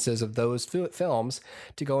audiences of those films,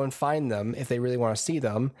 to go and find them if they really want to see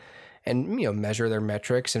them, and measure their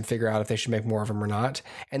metrics and figure out if they should make more of them or not.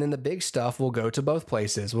 And then the big stuff will go to both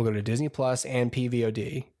places. We'll go to Disney Plus and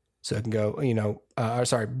PVOD. So it can go,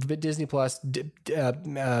 Disney Plus,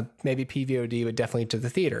 maybe PVOD, but definitely to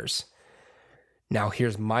the theaters. Now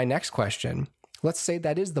here's my next question. Let's say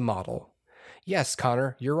that is the model. Yes,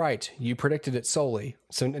 Connor, you're right. You predicted it solely.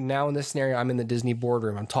 So now in this scenario, I'm in the Disney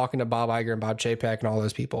boardroom. I'm talking to Bob Iger and Bob Chapek and all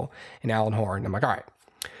those people and Alan Horn. I'm like, all right.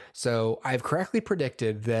 So I've correctly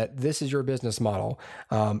predicted that this is your business model.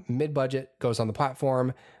 Mid-budget goes on the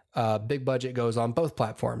platform. Big budget goes on both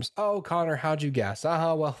platforms. Oh, Connor, how'd you guess?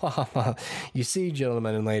 Well, you see,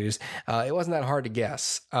 gentlemen and ladies, it wasn't that hard to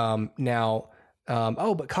guess.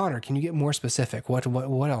 But Connor, can you get more specific? What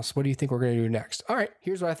else? What do you think we're going to do next? All right,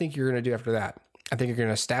 here's what I think you're going to do after that. I think you're going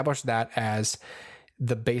to establish that as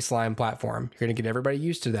the baseline platform. You're going to get everybody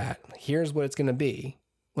used to that. Here's what it's going to be.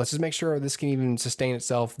 Let's just make sure this can even sustain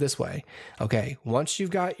itself this way. Okay, once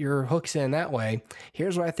you've got your hooks in that way,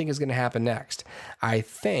 here's what I think is going to happen next. I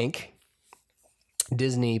think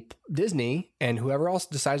Disney and whoever else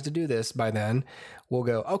decides to do this by then will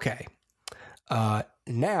go, okay,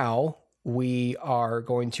 now we are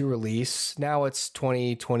going to release, now it's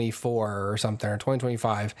 2024 or something, or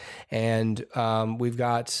 2025. And we've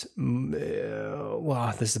got,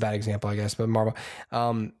 this is a bad example, I guess, but Marvel.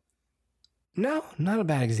 No, not a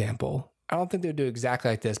bad example. I don't think they would do exactly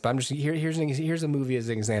like this, but I'm just here's a movie as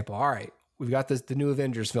an example. All right, we've got the new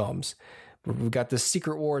Avengers films. We've got this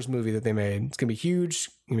Secret Wars movie that they made. It's gonna be huge.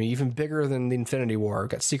 I mean, even bigger than the Infinity War. We've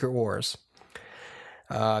got Secret Wars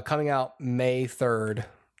coming out May 3rd,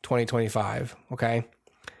 2025. Okay.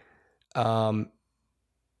 For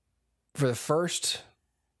the first,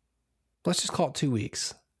 let's just call it 2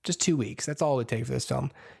 weeks. Just 2 weeks. That's all it would take for this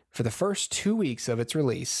film. For the first 2 weeks of its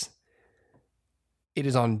release, it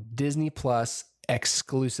is on Disney Plus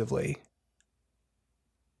exclusively.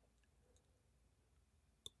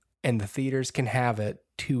 And the theaters can have it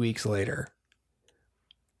 2 weeks later.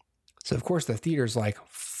 So, of course, the theater's like,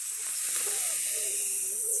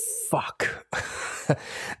 fuck.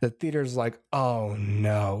 The theater's like, oh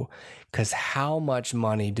no. Because how much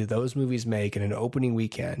money do those movies make in an opening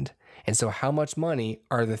weekend? And so how much money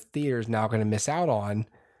are the theaters now going to miss out on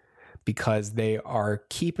because they are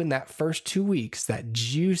keeping that first 2 weeks, that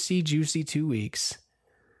juicy 2 weeks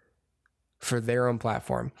for their own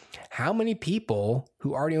platform? How many people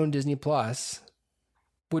who already own Disney Plus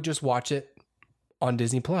would just watch it on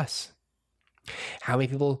Disney Plus? How many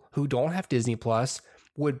people who don't have Disney Plus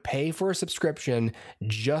would pay for a subscription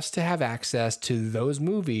just to have access to those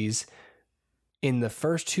movies in the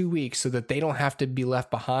first 2 weeks so that they don't have to be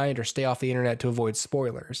left behind or stay off the internet to avoid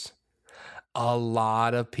spoilers? A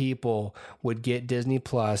lot of people would get Disney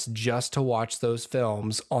Plus just to watch those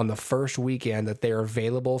films on the first weekend that they're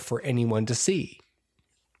available for anyone to see.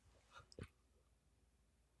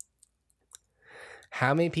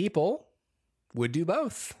 How many people would do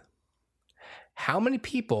both? How many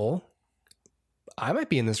people, I might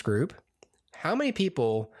be in this group, how many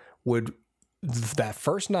people would that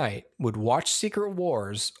first night would watch Secret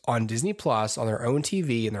Wars on Disney Plus on their own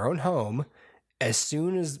TV in their own home as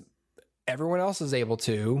soon as everyone else is able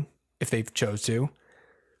to, if they chose to,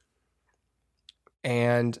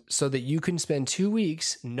 and so that you can spend 2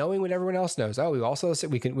 weeks knowing what everyone else knows? Oh, we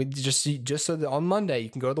just so that on Monday you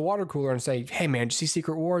can go to the water cooler and say, hey man, did you see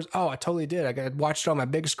Secret Wars? Oh, I totally did. I watched it on my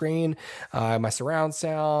big screen, my surround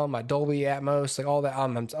sound, my Dolby Atmos, like all that.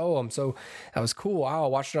 That was cool. Oh, I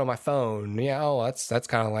watched it on my phone. Yeah. Oh, that's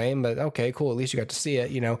kind of lame, but okay, cool. At least you got to see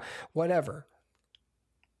it, whatever.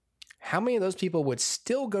 How many of those people would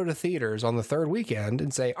still go to theaters on the third weekend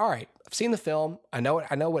and say, all right, I've seen the film. I know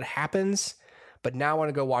what happens, but now I want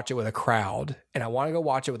to go watch it with a crowd, and I want to go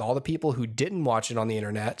watch it with all the people who didn't watch it on the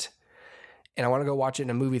internet, and I want to go watch it in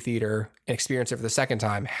a movie theater and experience it for the second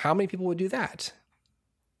time? How many people would do that?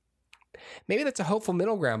 Maybe that's a hopeful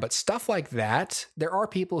middle ground, but stuff like that, there are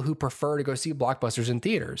people who prefer to go see blockbusters in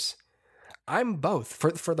theaters. I'm both.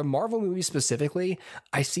 For the Marvel movies specifically,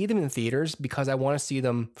 I see them in theaters because I want to see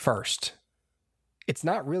them first. It's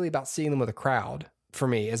not really about seeing them with a crowd for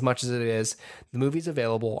me as much as it is the movie's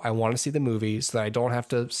available. I want to see the movie so that I don't have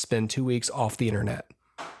to spend 2 weeks off the internet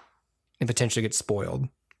and potentially get spoiled.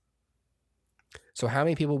 So how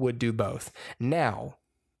many people would do both? Now,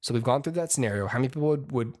 so we've gone through that scenario. How many people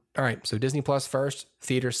would all right, so Disney Plus first,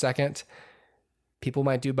 theater second. People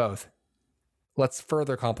might do both. Let's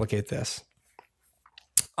further complicate this.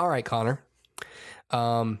 All right, Connor.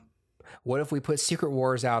 What if we put Secret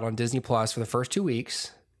Wars out on Disney Plus for the first 2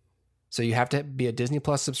 weeks? So you have to be a Disney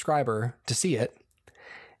Plus subscriber to see it.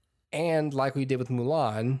 And like we did with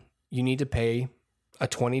Mulan, you need to pay a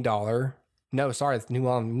 $20. No, sorry,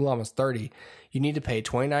 Mulan was $30. You need to pay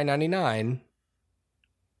 $29.99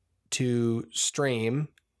 to stream,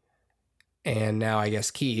 and now I guess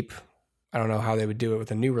keep. I don't know how they would do it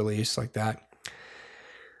with a new release like that.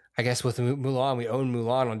 I guess with Mulan, we own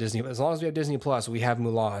Mulan on Disney. As long as we have Disney Plus, we have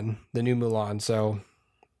Mulan, the new Mulan. So,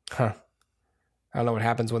 I don't know what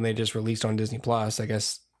happens when they just released on Disney Plus. I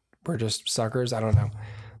guess we're just suckers. I don't know.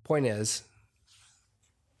 Point is,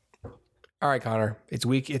 all right, Connor. It's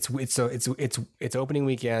opening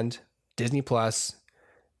weekend. Disney Plus.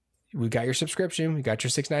 We got your subscription. We got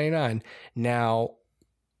your $6.99. Now,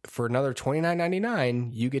 for another $29.99,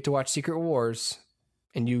 you get to watch Secret Wars,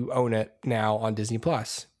 and you own it now on Disney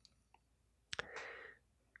Plus.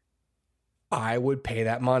 I would pay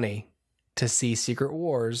that money to see Secret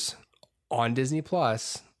Wars on Disney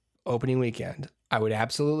Plus opening weekend. I would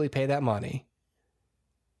absolutely pay that money.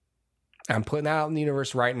 I'm putting that out in the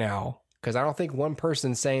universe right now because I don't think one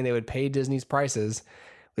person saying they would pay Disney's prices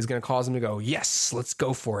is going to cause them to go, yes, let's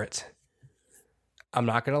go for it. I'm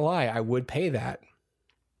not going to lie. I would pay that.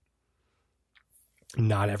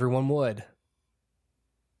 Not everyone would.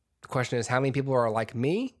 The question is, how many people are like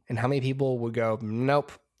me and how many people would go,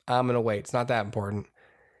 nope, I'm going to wait. It's not that important.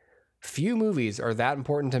 Few movies are that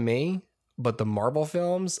important to me, but the Marvel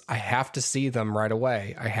films, I have to see them right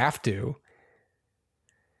away. I have to.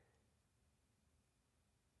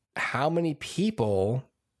 how many people,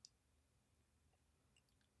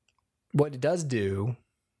 what it does do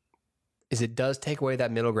is it does take away that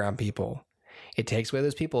middle ground people. It takes away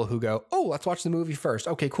those people who go, oh, let's watch the movie first.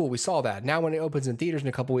 Okay, cool. We saw that. Now when it opens in theaters in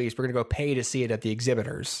a couple weeks, we're going to go pay to see it at the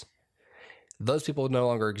exhibitors. Those people no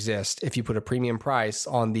longer exist if you put a premium price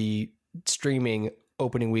on the streaming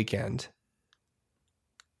opening weekend.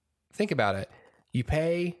 Think about it. You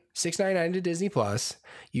pay $6.99 to Disney Plus.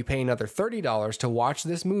 You pay another $30 to watch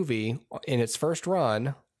this movie in its first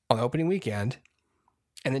run on the opening weekend.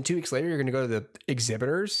 And then 2 weeks later, you're going to go to the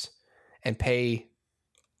exhibitors and pay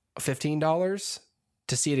 $15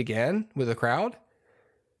 to see it again with a crowd.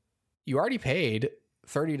 You already paid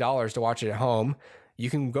 $30 to watch it at home. You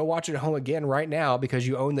can go watch it at home again right now because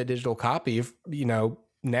you own the digital copy,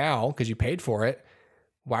 now because you paid for it.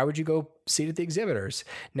 Why would you go see it at the exhibitors?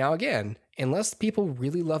 Now, again, unless people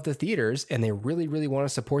really love the theaters and they really, really want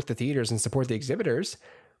to support the theaters and support the exhibitors,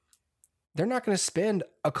 they're not going to spend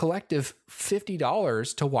a collective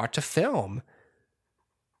 $50 to watch a film.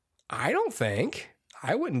 I don't think.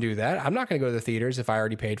 I wouldn't do that. I'm not going to go to the theaters if I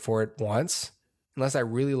already paid for it once, unless I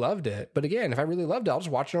really loved it. But again, if I really loved it, I'll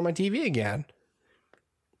just watch it on my TV again.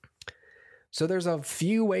 So there's a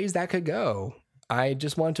few ways that could go. I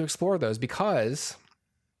just wanted to explore those because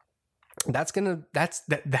that's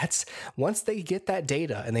once they get that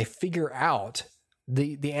data and they figure out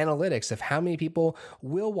the analytics of how many people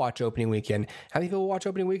will watch opening weekend, how many people will watch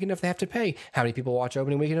opening weekend if they have to pay, how many people watch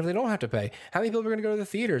opening weekend if they don't have to pay, how many people are going to go to the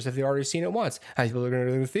theaters if they've already seen it once, how many people are going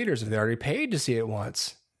to go to the theaters if they already paid to see it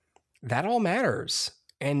once. That all matters.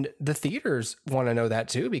 And the theaters want to know that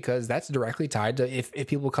too, because that's directly tied to if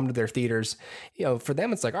people come to their theaters, for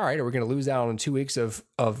them, it's like, all right, are we going to lose out on 2 weeks of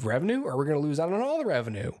revenue, or are we going to lose out on all the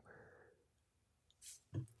revenue?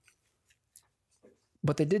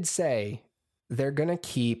 But they did say they're going to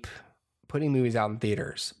keep putting movies out in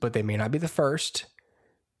theaters, but they may not be the first,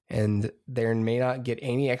 and they may not get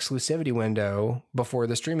any exclusivity window before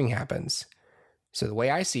the streaming happens. So the way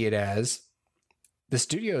I see it as, the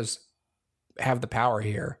studios have the power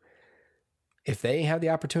here. If they have the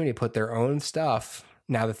opportunity to put their own stuff,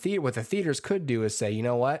 now what the theaters could do is say, you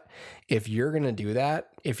know what, if you're going to do that,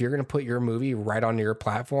 if you're going to put your movie right on your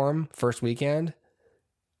platform first weekend,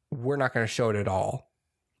 we're not going to show it at all.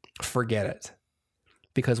 Forget it.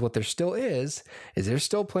 Because what there still is there's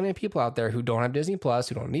still plenty of people out there who don't have Disney Plus,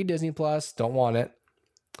 who don't need Disney Plus, don't want it.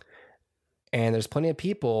 And there's plenty of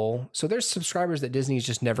people, so there's subscribers that Disney's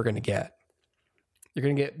just never going to get. You're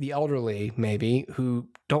going to get the elderly, maybe, who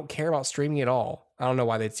don't care about streaming at all. I don't know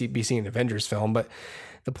why they'd be seeing an Avengers film, but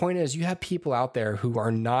the point is you have people out there who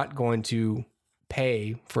are not going to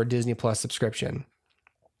pay for a Disney Plus subscription.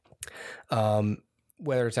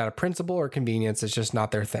 Whether it's out of principle or convenience, it's just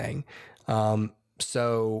not their thing.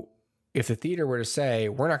 So if the theater were to say,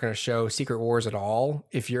 we're not going to show Secret Wars at all,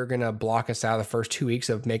 if you're going to block us out of the first 2 weeks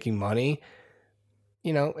of making money,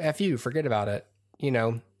 F you, forget about it.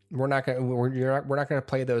 We're not going to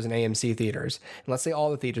play those in AMC theaters. And let's say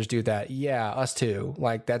all the theaters do that. Yeah, us too.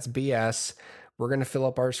 Like, that's BS. We're going to fill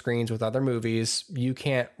up our screens with other movies.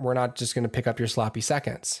 We're not just going to pick up your sloppy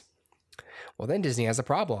seconds. Well, then Disney has a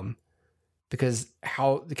problem. Because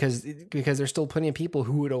there's still plenty of people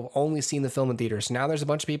who would have only seen the film in theaters. So now there's a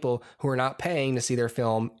bunch of people who are not paying to see their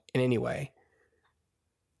film in any way.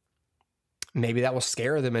 Maybe that will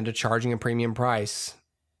scare them into charging a premium price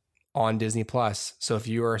on Disney Plus. So if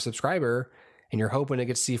you are a subscriber and you're hoping to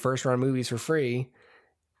get to see first run movies for free,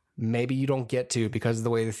 maybe you don't get to because of the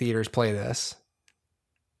way the theaters play this.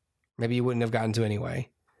 Maybe you wouldn't have gotten to anyway.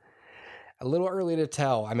 A little early to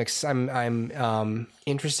tell. I'm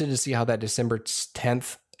interested to see how that December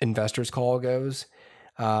 10th investors call goes.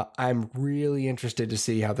 I'm really interested to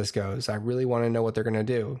see how this goes. I really want to know what they're going to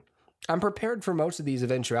do. I'm prepared for most of these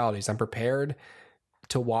eventualities. I'm prepared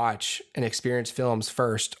to watch and experience films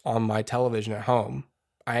first on my television at home.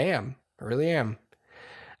 I really am.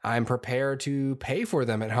 I'm prepared to pay for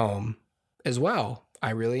them at home as well. I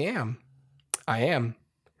really am. I am.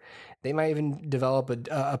 They might even develop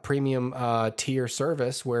a premium tier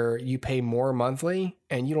service where you pay more monthly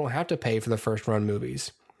and you don't have to pay for the first run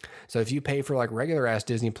movies. So if you pay for like regular ass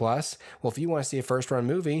Disney Plus, well, if you want to see a first run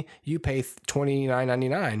movie, you pay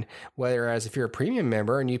 $29.99. Whereas if you're a premium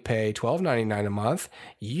member and you pay $12.99 a month,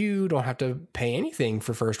 you don't have to pay anything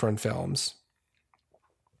for first run films.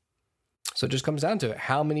 So it just comes down to it.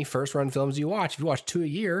 How many first run films do you watch? If you watch 2 a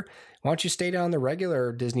year, why don't you stay down the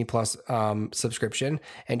regular Disney Plus subscription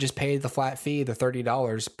and just pay the flat fee, the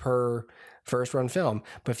 $30 per first run film?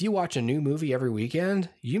 But if you watch a new movie every weekend,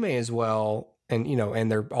 you may as well, and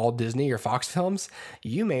they're all Disney or Fox films,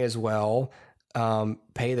 you may as well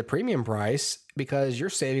pay the premium price because you're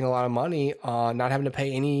saving a lot of money on not having to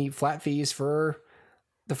pay any flat fees for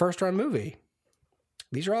the first run movie.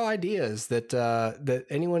 These are all ideas that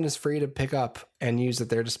anyone is free to pick up and use at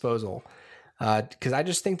their disposal. Because I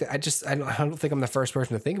just think that I don't think I'm the first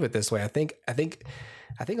person to think of it this way. I think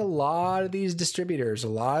a lot of these distributors, a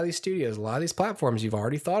lot of these studios, a lot of these platforms, you've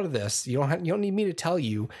already thought of this. You don't need me to tell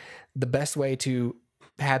you the best way to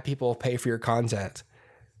have people pay for your content.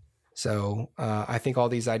 So I think all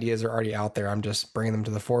these ideas are already out there. I'm just bringing them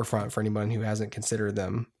to the forefront for anyone who hasn't considered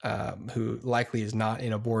them, who likely is not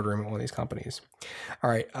in a boardroom at one of these companies. All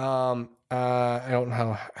right. I don't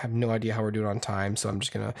know. I have no idea how we're doing on time, so I'm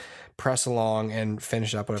just going to press along and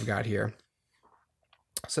finish up what I've got here.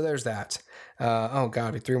 So there's that. Oh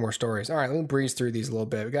God, 3 more stories. All right, let me breeze through these a little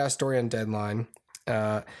bit. We got a story on Deadline.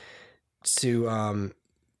 Yeah,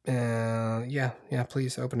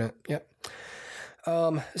 please open it. Yep.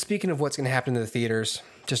 Speaking of what's going to happen to the theaters,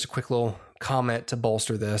 just a quick little comment to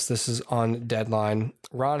bolster this. This is on Deadline.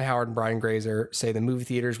 Ron Howard and Brian Grazer say the movie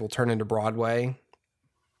theaters will turn into Broadway.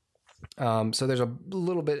 So there's a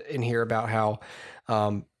little bit in here about how,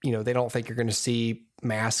 they don't think you're going to see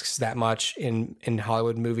masks that much in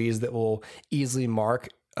Hollywood movies that will easily mark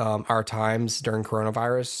our times during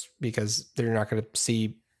coronavirus, because they're not going to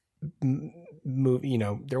see,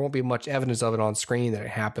 there won't be much evidence of it on screen that it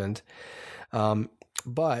happened.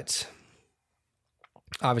 But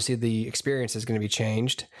obviously the experience is going to be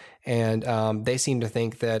changed, and they seem to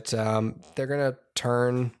think that they're going to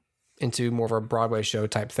turn into more of a Broadway show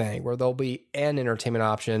type thing, where there'll be an entertainment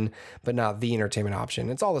option, but not the entertainment option.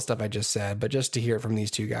 It's all the stuff I just said, but just to hear it from these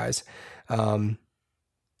two guys. Where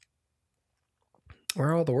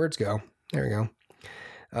all the words go? There we go.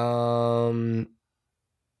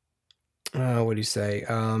 What do you say?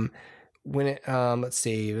 When it, let's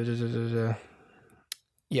see.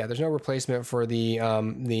 Yeah, there's no replacement for the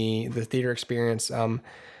theater experience.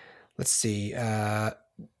 Let's see.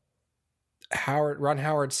 Ron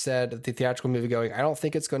Howard said at the theatrical movie going, I don't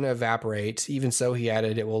think it's going to evaporate. Even so, he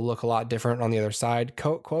added, it will look a lot different on the other side.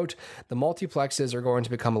 Quote, the multiplexes are going to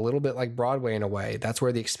become a little bit like Broadway in a way. That's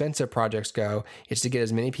where the expensive projects go. It's to get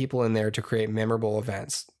as many people in there to create memorable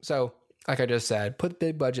events. So, like I just said, put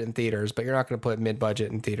big budget in theaters, but you're not going to put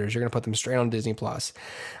mid-budget in theaters. You're going to put them straight on Disney+.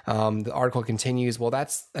 The article continues, well,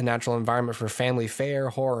 that's a natural environment for family fare,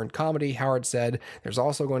 horror, and comedy. Howard said there's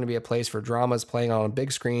also going to be a place for dramas playing on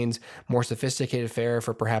big screens, more sophisticated fare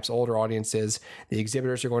for perhaps older audiences. The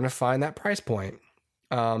exhibitors are going to find that price point.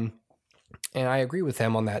 And I agree with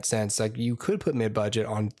him on that sense. Like, you could put mid-budget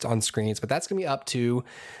on screens, but that's going to be up to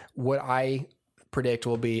what I predict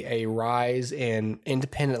will be a rise in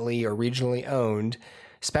independently or regionally owned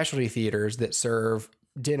specialty theaters that serve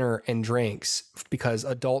dinner and drinks, because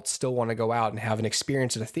adults still want to go out and have an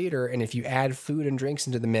experience at a theater. And if you add food and drinks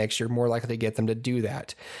into the mix, you're more likely to get them to do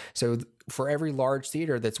that. So for every large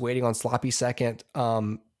theater that's waiting on sloppy second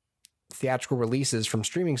theatrical releases from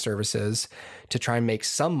streaming services to try and make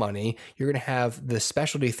some money, you're going to have the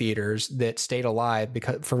specialty theaters that stayed alive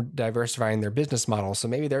because for diversifying their business model. So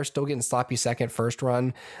maybe they're still getting sloppy second, first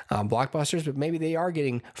run blockbusters, but maybe they are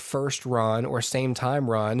getting first run or same time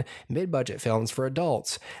run mid-budget films for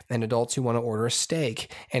adults, and adults who want to order a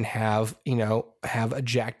steak and have a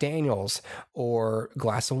Jack Daniels or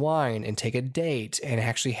glass of wine and take a date and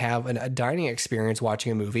actually have a dining experience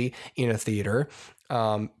watching a movie in a theater.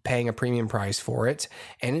 Paying a premium price for it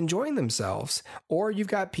and enjoying themselves. Or you've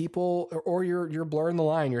got people, or you're blurring the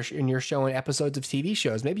line. You're showing episodes of TV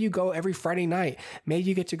shows. Maybe you go every Friday night. Maybe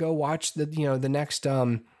you get to go watch the next,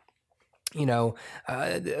 again,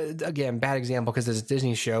 bad example because it's a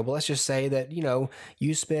Disney show, but let's just say that,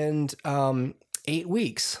 you spend, 8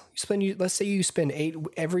 weeks. Let's say you spend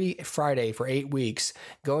every Friday for 8 weeks,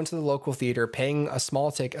 going to the local theater, paying a small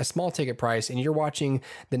ticket price, and you're watching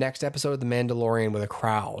the next episode of The Mandalorian with a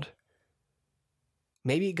crowd.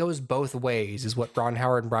 Maybe it goes both ways, is what Ron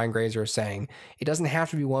Howard and Brian Grazer are saying. It doesn't have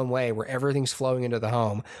to be one way where everything's flowing into the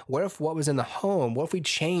home. What if what was in the home, what if we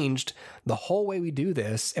changed the whole way we do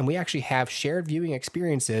this and we actually have shared viewing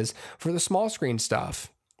experiences for the small screen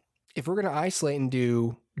stuff? If we're going to isolate and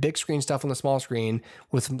do big screen stuff on the small screen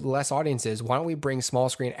with less audiences, why don't we bring small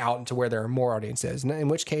screen out into where there are more audiences? In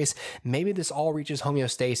which case, maybe this all reaches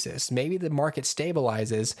homeostasis. Maybe the market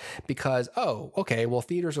stabilizes because,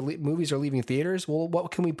 movies are leaving theaters. Well,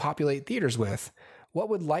 what can we populate theaters with? What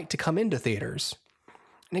would like to come into theaters?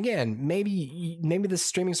 And again, maybe the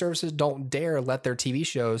streaming services don't dare let their TV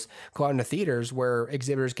shows go out into theaters where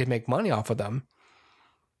exhibitors can make money off of them.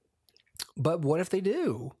 But what if they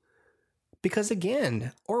do? Because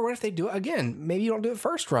again, or what if they do it again? Maybe you don't do it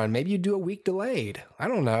first run. Maybe you do a week delayed. I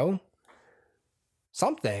don't know.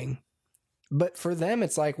 something. But for them,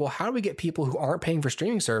 it's like, well, how do we get people who aren't paying for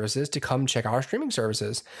streaming services to come check out our streaming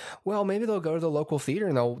services? Well, maybe they'll go to the local theater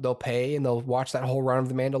and they'll pay and they'll watch that whole run of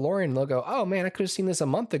The Mandalorian and they'll go, oh man, I could have seen this a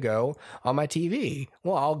month ago on my TV.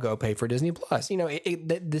 Well, I'll go pay for Disney Plus. You know,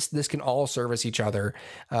 this can all service each other,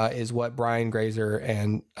 is what Brian Grazer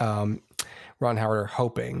and Ron Howard are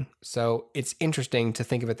hoping. So it's interesting to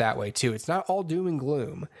think of it that way too. It's not all doom and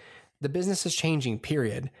gloom. The business is changing,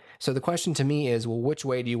 period. So the question to me is, well, which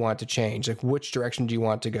way do you want to change? Like, which direction do you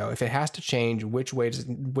want to go? If it has to change, which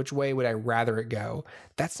way would I rather it go?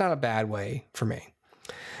 That's not a bad way for me.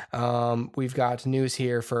 We've got news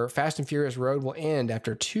here for Fast and Furious Road will end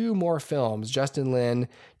after 2 more films. Justin Lin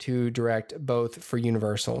to direct both for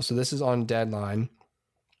Universal. So this is on Deadline.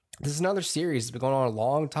 This is another series that's been going on a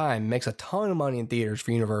long time, makes a ton of money in theaters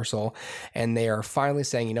for Universal, and they are finally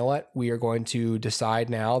saying, you know what, we are going to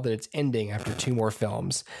decide now that it's ending after 2 more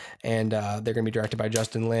films. And they're going to be directed by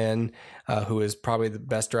Justin Lin, who is probably the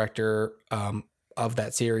best director of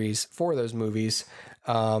that series for those movies.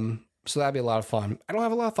 So that'd be a lot of fun. I don't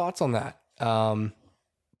have a lot of thoughts on that. Fun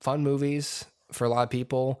movies for a lot of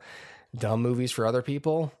people, dumb movies for other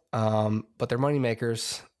people, but they're money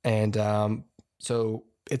makers. And so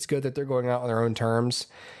it's good that they're going out on their own terms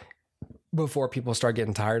before people start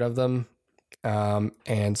getting tired of them.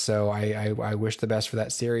 And so I wish the best for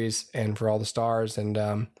that series and for all the stars. And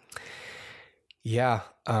good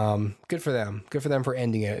for them. Good for them for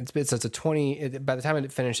ending it. It's a 20. By the time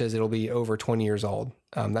it finishes, it'll be over 20 years old.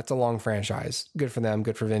 That's a long franchise. Good for them.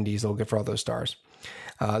 Good for Vin Diesel. Good for all those stars.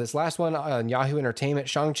 This last one on Yahoo Entertainment,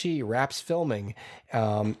 Shang-Chi wraps filming.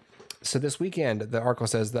 So this weekend, the article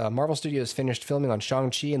says the Marvel Studios finished filming on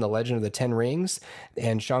Shang-Chi and the Legend of the Ten Rings,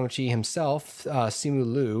 and Shang-Chi himself, Simu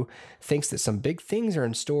Liu, thinks that some big things are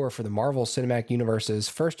in store for the Marvel Cinematic Universe's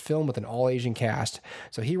first film with an all-Asian cast.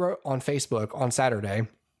 So he wrote on Facebook on Saturday,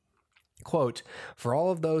 quote, "For all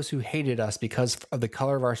of those who hated us because of the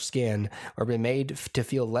color of our skin or been made to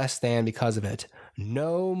feel less than because of it,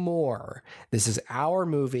 no more. This is our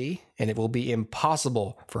movie, and it will be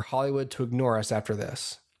impossible for Hollywood to ignore us after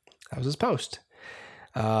this." That was his post.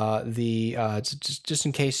 Just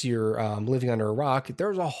in case you're living under a rock, there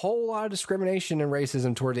was a whole lot of discrimination and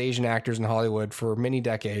racism towards Asian actors in Hollywood for many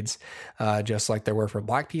decades, just like there were for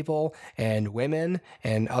Black people and women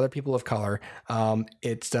and other people of color.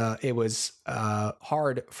 It was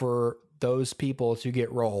hard for those people to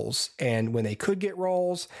get roles, and when they could get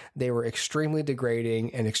roles, they were extremely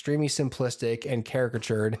degrading and extremely simplistic and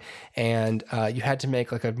caricatured, and you had to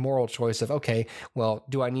make like a moral choice of, okay, well,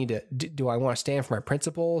 do I want to stand for my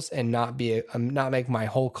principles and not make my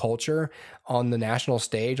whole culture on the national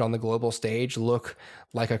stage, on the global stage, look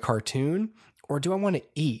like a cartoon, or do I want to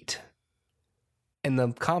eat? And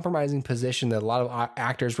the compromising position that a lot of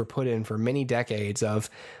actors were put in for many decades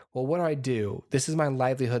of, well, what do I do? This is my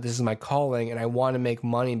livelihood. This is my calling. And I want to make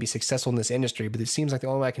money and be successful in this industry. But it seems like the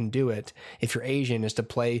only way I can do it, if you're Asian, is to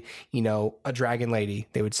play, a dragon lady,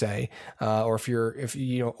 they would say. Or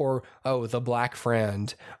the black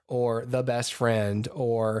friend or the best friend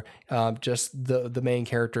or just the main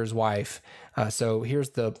character's wife. So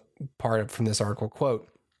here's the part from this article, quote,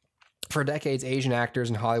 "For decades, Asian actors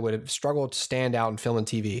in Hollywood have struggled to stand out in film and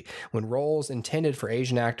TV. When roles intended for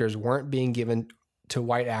Asian actors weren't being given to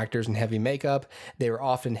white actors in heavy makeup, they were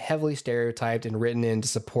often heavily stereotyped and written in to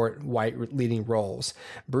support white leading roles.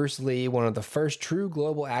 Bruce Lee, one of the first true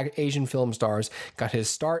global Asian film stars, got his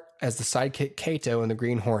start as the sidekick Kato in The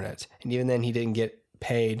Green Hornet. And even then, he didn't get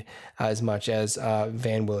paid as much as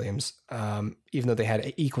Van Williams, even though they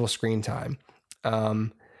had equal screen time."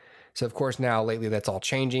 So of course now lately that's all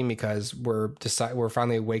changing because we're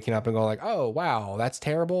finally waking up and going like, oh wow, that's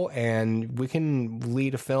terrible, and we can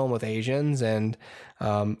lead a film with Asians, and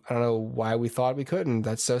I don't know why we thought we couldn't.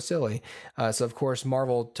 That's so silly. So of course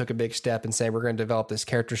Marvel took a big step and said, we're going to develop this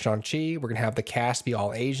character Shang-Chi. We're going to have the cast be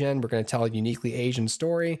all Asian. We're going to tell a uniquely Asian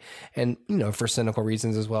story, and for cynical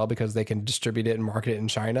reasons as well, because they can distribute it and market it in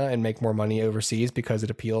China and make more money overseas because it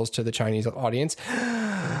appeals to the Chinese audience.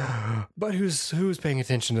 But who's paying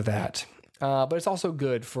attention to that? But it's also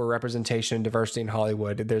good for representation and diversity in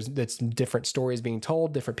Hollywood. It's different stories being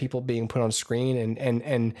told, different people being put on screen,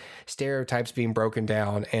 and stereotypes being broken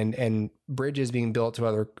down, and bridges being built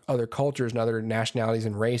to other cultures and other nationalities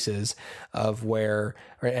and races or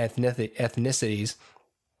ethnicities.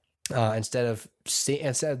 Instead of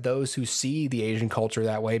those who see the Asian culture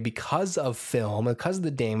that way because of film, because of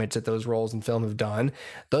the damage that those roles in film have done,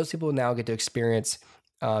 those people now get to experience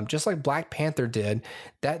just like Black Panther did,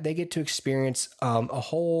 that they get to experience a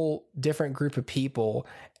whole different group of people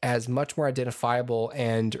as much more identifiable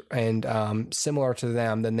and similar to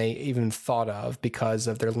them than they even thought of because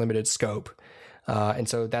of their limited scope. And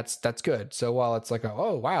so that's good. So while it's like,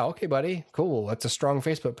 oh, wow, okay, buddy, cool, that's a strong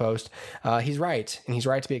Facebook post, he's right, and he's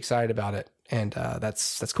right to be excited about it. And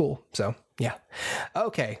that's cool. So yeah.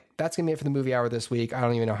 Okay, that's gonna be it for the movie hour this week. I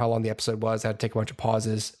don't even know how long the episode was. I had to take a bunch of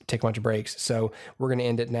pauses, take a bunch of breaks. So we're gonna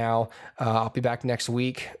end it now. I'll be back next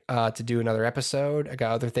week to do another episode. I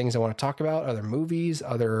got other things I want to talk about, other movies,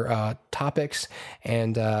 other topics,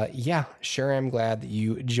 and yeah, sure am glad that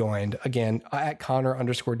you joined. Again, at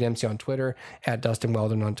Connor_Dempsey on Twitter, at Dustin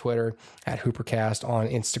Weldon on Twitter, at HooperCast on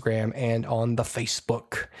Instagram, and on the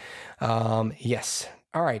Facebook. Yes.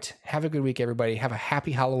 All right. Have a good week, everybody. Have a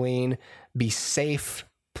happy Halloween. Be safe.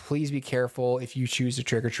 Please be careful if you choose to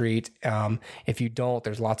trick or treat. If you don't,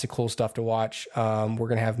 there's lots of cool stuff to watch. We're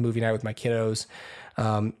going to have movie night with my kiddos.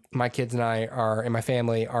 My kids and I and my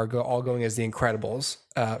family are all going as The Incredibles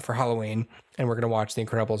for Halloween. And we're going to watch The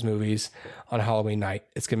Incredibles movies on Halloween night.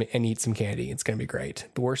 It's going to be, and eat some candy. It's going to be great.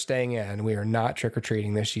 But we're staying in. We are not trick or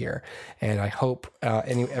treating this year. And I hope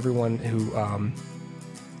everyone who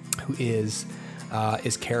is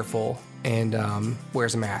careful and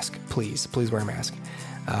wears a mask. Please wear a mask.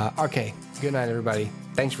 Okay. Good night, everybody.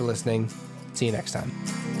 Thanks for listening. See you next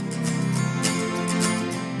time.